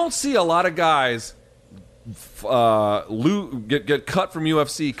 you don't see a lot of guys get cut from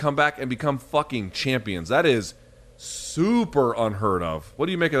UFC, come back and become fucking champions. That is super unheard of. What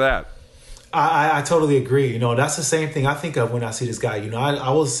do you make of that? I totally agree. That's the same thing I think of when I see this guy.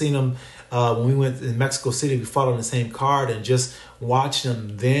 I was seeing him when we went in Mexico City. We fought on the same card, and just watching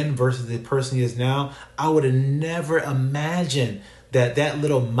him then versus the person he is now, I would have never imagined that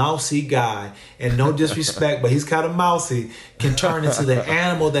little mousy guy, and no disrespect, but he's kind of mousy, can turn into the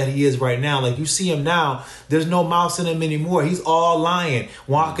animal that he is right now. Like, you see him now, there's no mouse in him anymore. He's all lion.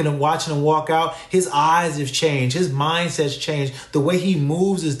 Watching him walk out, his eyes have changed. His mindset's changed. The way he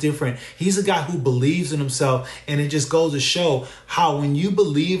moves is different. He's a guy who believes in himself, and it just goes to show how when you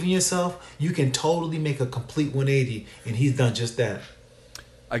believe in yourself, you can totally make a complete 180, and he's done just that.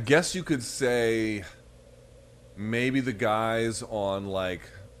 I guess you could say maybe the guys on like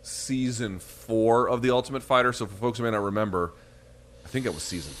season 4 of The Ultimate Fighter. So for folks who may not remember, I think it was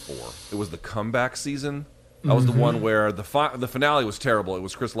season 4. It was the comeback season. That was the one where the finale was terrible. It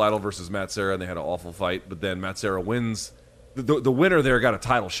was Chris Lytle versus Matt Serra, and they had an awful fight. But then Matt Serra wins. The winner there got a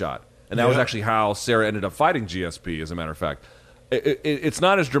title shot. And that was actually how Serra ended up fighting GSP, as a matter of fact. It's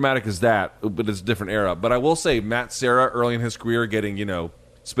not as dramatic as that, but it's a different era. But I will say Matt Serra, early in his career, getting,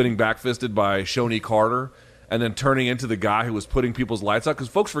 spinning back-fisted by Shoney Carter, and then turning into the guy who was putting people's lights out. Because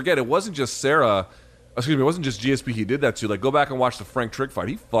folks forget, it wasn't just it wasn't just GSP he did that to. Like, go back and watch the Frank Trigg fight.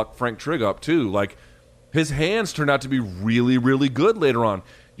 He fucked Frank Trigg up, too. Like, his hands turned out to be really, really good later on.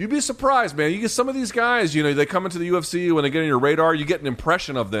 You'd be surprised, man. You get some of these guys, they come into the UFC, when they get on your radar, you get an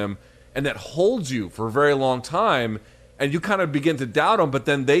impression of them, and that holds you for a very long time, and you kind of begin to doubt them, but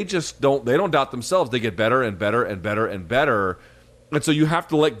then they don't doubt themselves. They get better and better and better and better. And so you have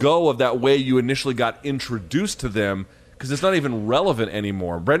to let go of that way you initially got introduced to them, because it's not even relevant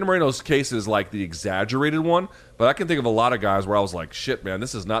anymore. Brandon Moreno's case is like the exaggerated one, but I can think of a lot of guys where I was like, shit, man,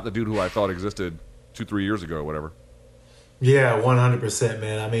 this is not the dude who I thought existed 2-3 years ago or whatever. Yeah, 100%,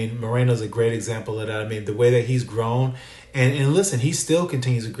 man. I mean, Moreno's a great example of that. I mean, the way that he's grown, and listen, he still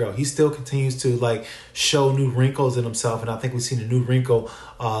continues to grow. He still continues to show new wrinkles in himself, and I think we've seen a new wrinkle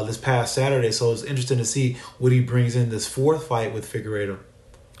this past Saturday. So it's interesting to see what he brings in this 4th fight with Figueiredo.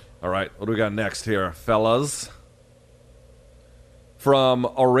 All right, what do we got next here, fellas? From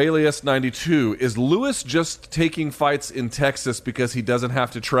Aurelius92, is Lewis just taking fights in Texas because he doesn't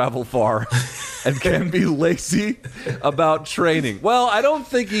have to travel far and can be lazy about training? Well, I don't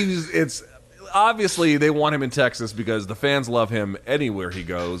think obviously they want him in Texas because the fans love him anywhere he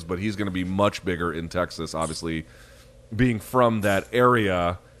goes, but he's going to be much bigger in Texas, obviously, being from that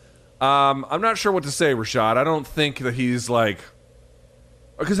area. I'm not sure what to say, Rashad. I don't think that he's like...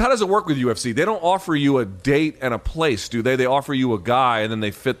 Because how does it work with UFC? They don't offer you a date and a place, do they? They offer you a guy, and then they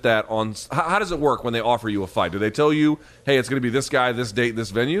fit that on... How does it work when they offer you a fight? Do they tell you, hey, it's going to be this guy, this date,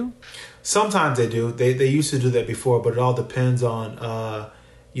 this venue? Sometimes they do. They used to do that before, but it all depends on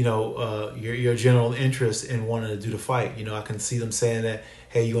your general interest in wanting to do the fight. I can see them saying that,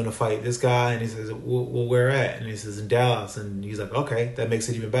 hey, you want to fight this guy? And he says, well, where at? And he says, in Dallas. And he's like, okay, that makes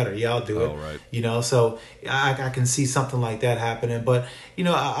it even better. Yeah, I'll do it. Right. So I can see something like that happening. But,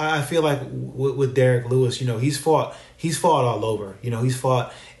 I feel like with Derek Lewis, he's fought all over. He's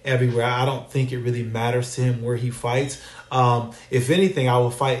fought everywhere. I don't think it really matters to him where he fights. If anything, I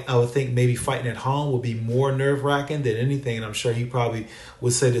would think maybe fighting at home would be more nerve-wracking than anything. And I'm sure he probably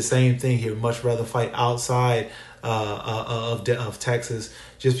would say the same thing. He would much rather fight outside of Texas,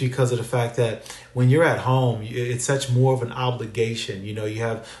 just because of the fact that when you're at home, it's such more of an obligation. You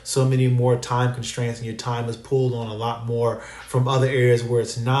have so many more time constraints, and your time is pulled on a lot more from other areas where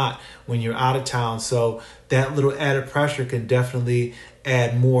it's not when you're out of town. So that little added pressure can definitely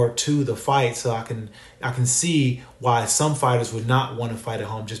add more to the fight. So I can see why some fighters would not want to fight at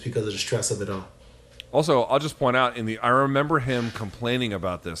home just because of the stress of it all. Also, I'll just point out, I remember him complaining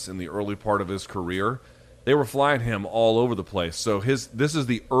about this in the early part of his career. They were flying him all over the place. So this is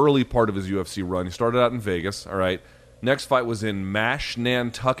the early part of his UFC run. He started out in Vegas, all right. Next fight was in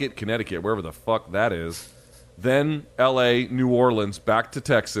Nantucket, Connecticut, wherever the fuck that is. Then L.A., New Orleans, back to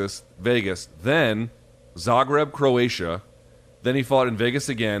Texas, Vegas. Then Zagreb, Croatia. Then he fought in Vegas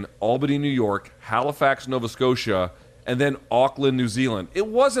again, Albany, New York, Halifax, Nova Scotia, and then Auckland, New Zealand. It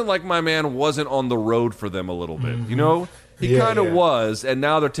wasn't like my man wasn't on the road for them a little bit, He kind of was, and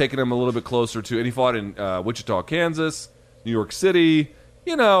now they're taking him a little bit closer to... And he fought in Wichita, Kansas, New York City.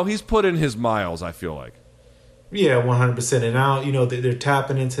 He's put in his miles, I feel like. Yeah, 100%. And now, they're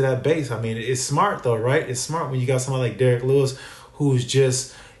tapping into that base. It's smart, though, right? It's smart when you got somebody like Derek Lewis who's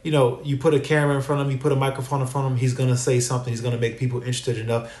just... you put a camera in front of him, you put a microphone in front of him, he's going to say something. He's going to make people interested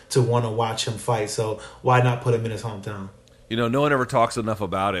enough to want to watch him fight. So why not put him in his hometown? No one ever talks enough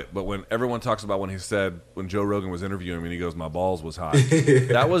about it, but when everyone talks about when Joe Rogan was interviewing him and he goes, my balls was hot.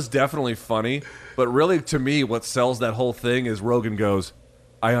 That was definitely funny. But really, to me, what sells that whole thing is Rogan goes,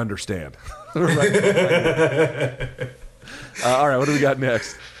 I understand. All right, what do we got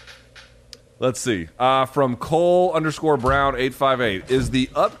next? Let's see. From Cole_Brown 858, is the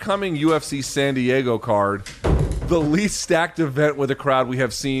upcoming UFC San Diego card the least stacked event with a crowd we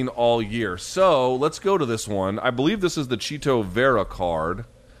have seen all year? So let's go to this one. I believe this is the Chito Vera card.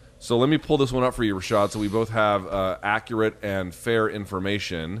 So let me pull this one up for you, Rashad, so we both have accurate and fair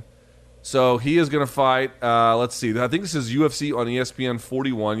information. So he is going to fight, let's see, I think this is UFC on ESPN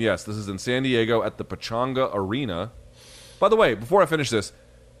 41. Yes, this is in San Diego at the Pachanga Arena. By the way, before I finish this,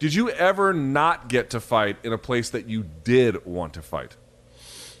 did you ever not get to fight in a place that you did want to fight?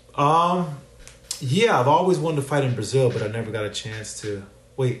 Yeah, I've always wanted to fight in Brazil, but I never got a chance to.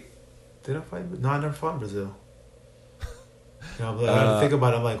 Wait, did I fight? No, I never fought in Brazil. I think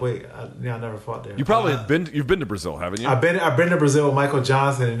about it. I'm like, wait, I never fought there. You probably you've been to Brazil, haven't you? I've been to Brazil with Michael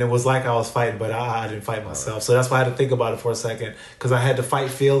Johnson, and it was like I was fighting, but I didn't fight myself. Right. So that's why I had to think about it for a second, because I had to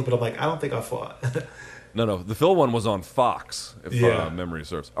fight Field, but I'm like, I don't think I fought. No, the Phil one was on Fox, if memory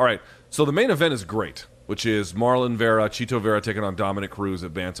serves. All right, so the main event is great, which is Marlon Vera, Chito Vera taking on Dominic Cruz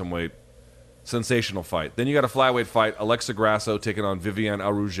at bantamweight. Sensational fight. Then you got a flyweight fight, Alexa Grasso taking on Viviane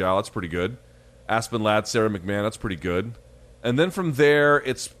Arujal. That's pretty good. Aspen Ladd, Sarah McMahon. That's pretty good. And then from there,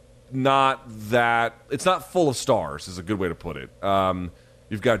 it's not full of stars, is a good way to put it.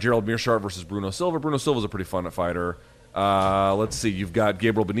 You've got Gerald Meerschaert versus Bruno Silva. Bruno Silva's a pretty fun fighter. Let's see. You've got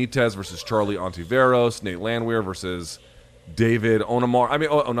Gabriel Benitez versus Charlie Ontiveros. Nate Landwehr versus David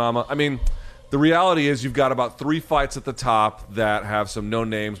Onama. The reality is you've got about 3 fights at the top that have some no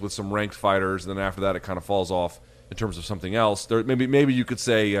names with some ranked fighters, and then after that it kind of falls off in terms of something else. Maybe you could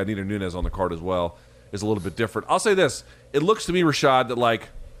say Nina Nunes on the card as well is a little bit different. I'll say this. It looks to me, Rashad, that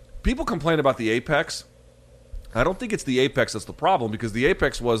people complain about the Apex. I don't think it's the Apex that's the problem, because the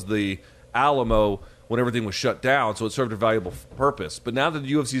Apex was the Alamo when everything was shut down, so it served a valuable purpose. But now that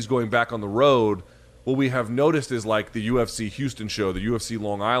the UFC is going back on the road, what we have noticed is like the UFC Houston show, the UFC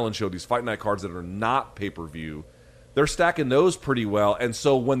Long Island show, these fight night cards that are not pay-per-view, they're stacking those pretty well. And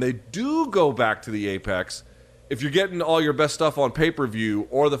so when they do go back to the Apex, if you're getting all your best stuff on pay-per-view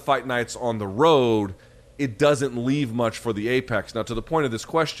or the fight nights on the road, it doesn't leave much for the Apex. Now, to the point of this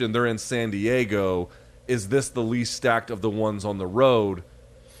question, they're in San Diego. Is this the least stacked of the ones on the road?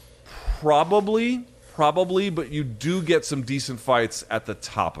 Probably, but you do get some decent fights at the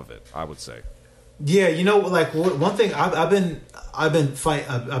top of it, I would say. Yeah, like one thing I've been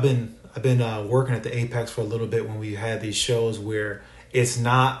working at the Apex for a little bit when we had these shows where it's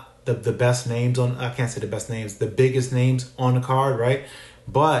not the best names on. I can't say the best names, the biggest names on the card, right?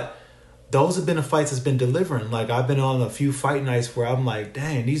 But those have been the fights that's been delivering. Like I've been on a few fight nights where I'm like,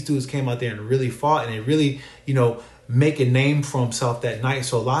 dang, these dudes came out there and really fought, and they really, make a name for himself that night.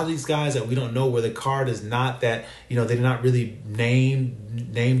 So a lot of these guys that we don't know, where the card is not that, they're not really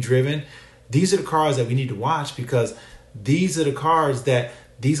name driven. These are the cards that we need to watch, because these are the cards that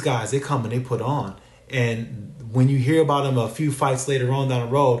these guys, they come and they put on. And when you hear about them a few fights later on down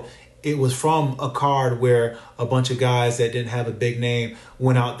the road, it was from a card where a bunch of guys that didn't have a big name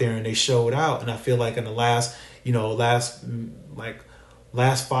went out there and they showed out. And I feel like in the last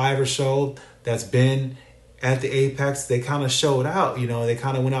five or so that's been at the Apex, they kind of showed out. They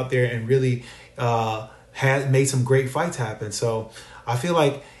kind of went out there and really had made some great fights happen. So I feel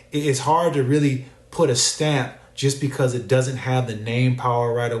like it's hard to really put a stamp just because it doesn't have the name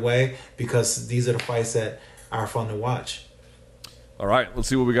power right away, because these are the fights that are fun to watch. All right, let's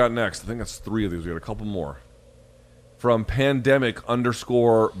see what we got next. I think that's 3 of these. We got a couple more. From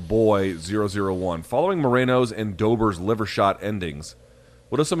pandemic_boy001. Following Moreno's and Dober's liver shot endings,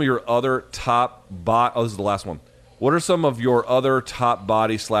 what are some of your other top this is the last one. What are some of your other top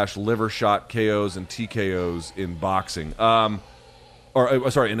body / liver shot KOs and TKOs in boxing? In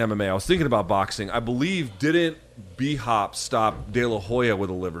MMA. I was thinking about boxing. I believe, didn't B-Hop stop De La Hoya with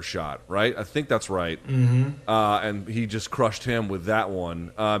a liver shot, right? I think that's right. Mm-hmm. And he just crushed him with that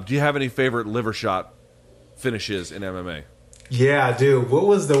one. Do you have any favorite liver shot finishes in MMA? Yeah, I do. What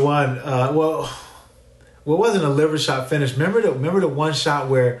was the one? What wasn't a liver shot finish? Remember the one shot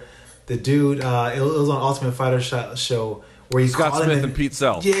where the dude, it was on Ultimate Fighter show, where he Scott Smith and Pete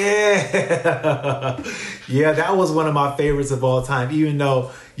Sell. Yeah. Yeah, that was one of my favorites of all time, even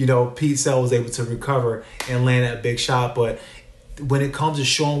though, Pete Sell was able to recover and land that big shot. But when it comes to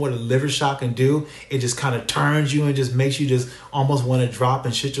showing what a liver shot can do, it just kind of turns you and just makes you just almost want to drop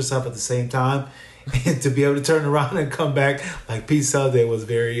and shit yourself at the same time. And to be able to turn around and come back like Pete Sell did was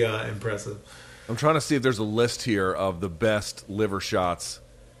very impressive. I'm trying to see if there's a list here of the best liver shots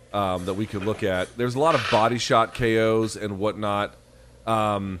that we could look at. There's a lot of body shot KOs and whatnot.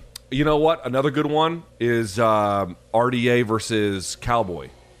 You know what? Another good one is RDA versus Cowboy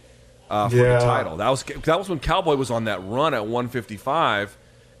for the title. That was when Cowboy was on that run at 155,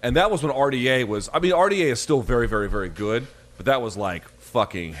 and that was when RDA was. I mean, RDA is still very, very, very good, but that was like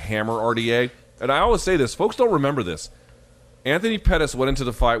fucking hammer RDA. And I always say this, folks don't remember this. Anthony Pettis went into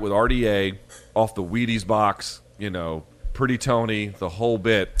the fight with RDA off the Wheaties box, Pretty Tony, the whole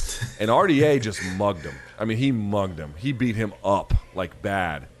bit. And RDA just mugged him. I mean, he mugged him. He beat him up like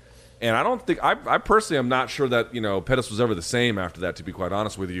bad. And I don't think, I personally am not sure that, Pettis was ever the same after that, to be quite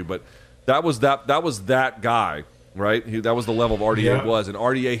honest with you. But that was that guy, right? That was the level of RDA was. And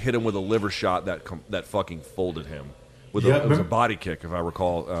RDA hit him with a liver shot that fucking folded him. It was a body kick, if I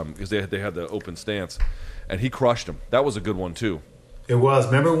recall, because they had the open stance. And he crushed him. That was a good one, too. It was.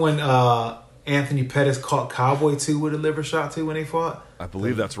 Remember when Anthony Pettis caught Cowboy, too, with a liver shot, too, when they fought? I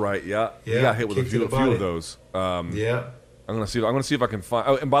believe that's right, yeah. He got hit with a few of those. Yeah. I'm gonna see if I can find.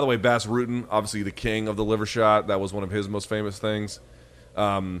 Oh, and by the way, Bas Rutten, obviously the king of the liver shot. That was one of his most famous things.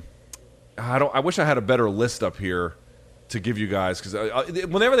 I wish I had a better list up here to give you guys, because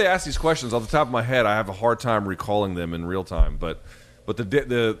whenever they ask these questions, off the top of my head, I have a hard time recalling them in real time. But the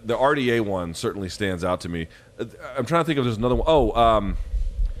RDA one certainly stands out to me. I'm trying to think if there's another one. Oh,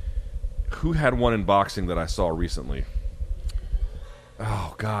 who had one in boxing that I saw recently?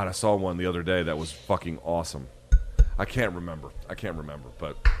 Oh God, I saw one the other day that was fucking awesome. I can't remember,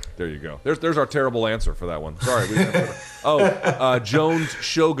 but there you go. There's our terrible answer for that one. Sorry. Jones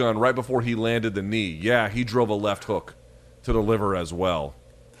Shogun, right before he landed the knee. Yeah, he drove a left hook to the liver as well.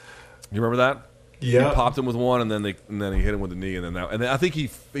 You remember that? Yeah. He popped him with one, and then he hit him with the knee, and then I think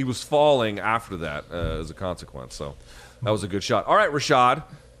he was falling after that as a consequence. So that was a good shot. All right, Rashad.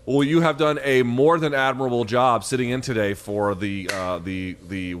 Well, you have done a more than admirable job sitting in today for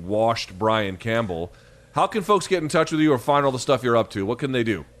the washed Brian Campbell. How can folks get in touch with you or find all the stuff you're up to? What can they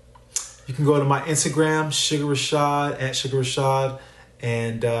do? You can go to my Instagram, Sugar Rashad, @SugarRashad,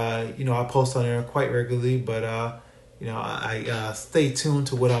 and I post on there quite regularly. But I stay tuned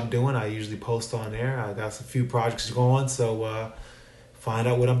to what I'm doing. I usually post on there. I got a few projects going, so find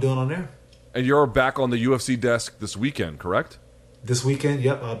out what I'm doing on there. And you're back on the UFC desk this weekend, correct? This weekend,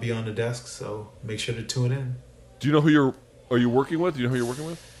 yep, I'll be on the desk, so make sure to tune in. Do you know who are you working with? Do you know who you're working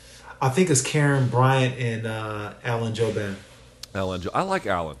with? I think it's Karen Bryant and Alan Joban. I like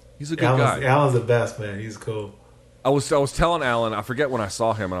Alan. He's a good guy. Alan's the best, man. He's cool. I was telling Alan, I forget when I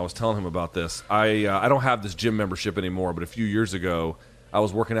saw him, and I was telling him about this. I don't have this gym membership anymore, but a few years ago, I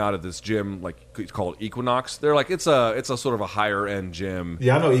was working out at this gym, like it's called Equinox. They're like it's a sort of a higher end gym.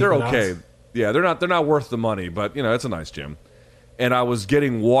 Yeah, I know Equinox. They're okay. Yeah, they're not worth the money, but it's a nice gym. And I was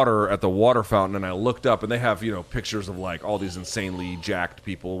getting water at the water fountain, and I looked up, and they have pictures of like all these insanely jacked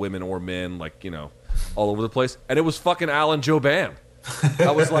people, women or men, like all over the place. And it was fucking Alan Joban. I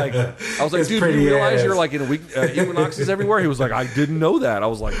was like, dude, you realize you're like in Equinoxes everywhere? He was like, I didn't know that. I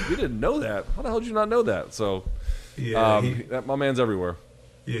was like, you didn't know that? How the hell did you not know that? So, my man's everywhere.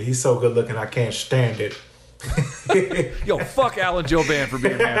 Yeah, he's so good looking, I can't stand it. Yo, fuck Alan Joban for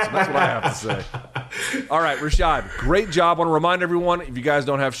being handsome. That's what I have to say. All right, Rashad, great job. I want to remind everyone, if you guys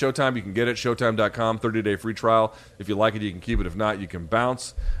don't have Showtime, you can get it, showtime.com, 30-day free trial. If you like it, you can keep it. If not, you can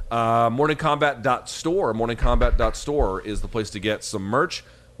bounce. Morningcombat.store. Morningcombat.store is the place to get some merch.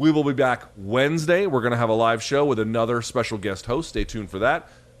 We will be back Wednesday. We're going to have a live show with another special guest host. Stay tuned for that.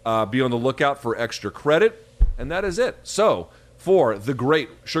 Be on the lookout for extra credit. And that is it. So, for the great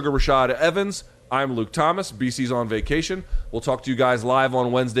Sugar Rashad Evans, I'm Luke Thomas. BC's on vacation. We'll talk to you guys live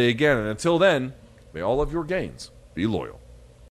on Wednesday again. And until then, may all of your gains be loyal.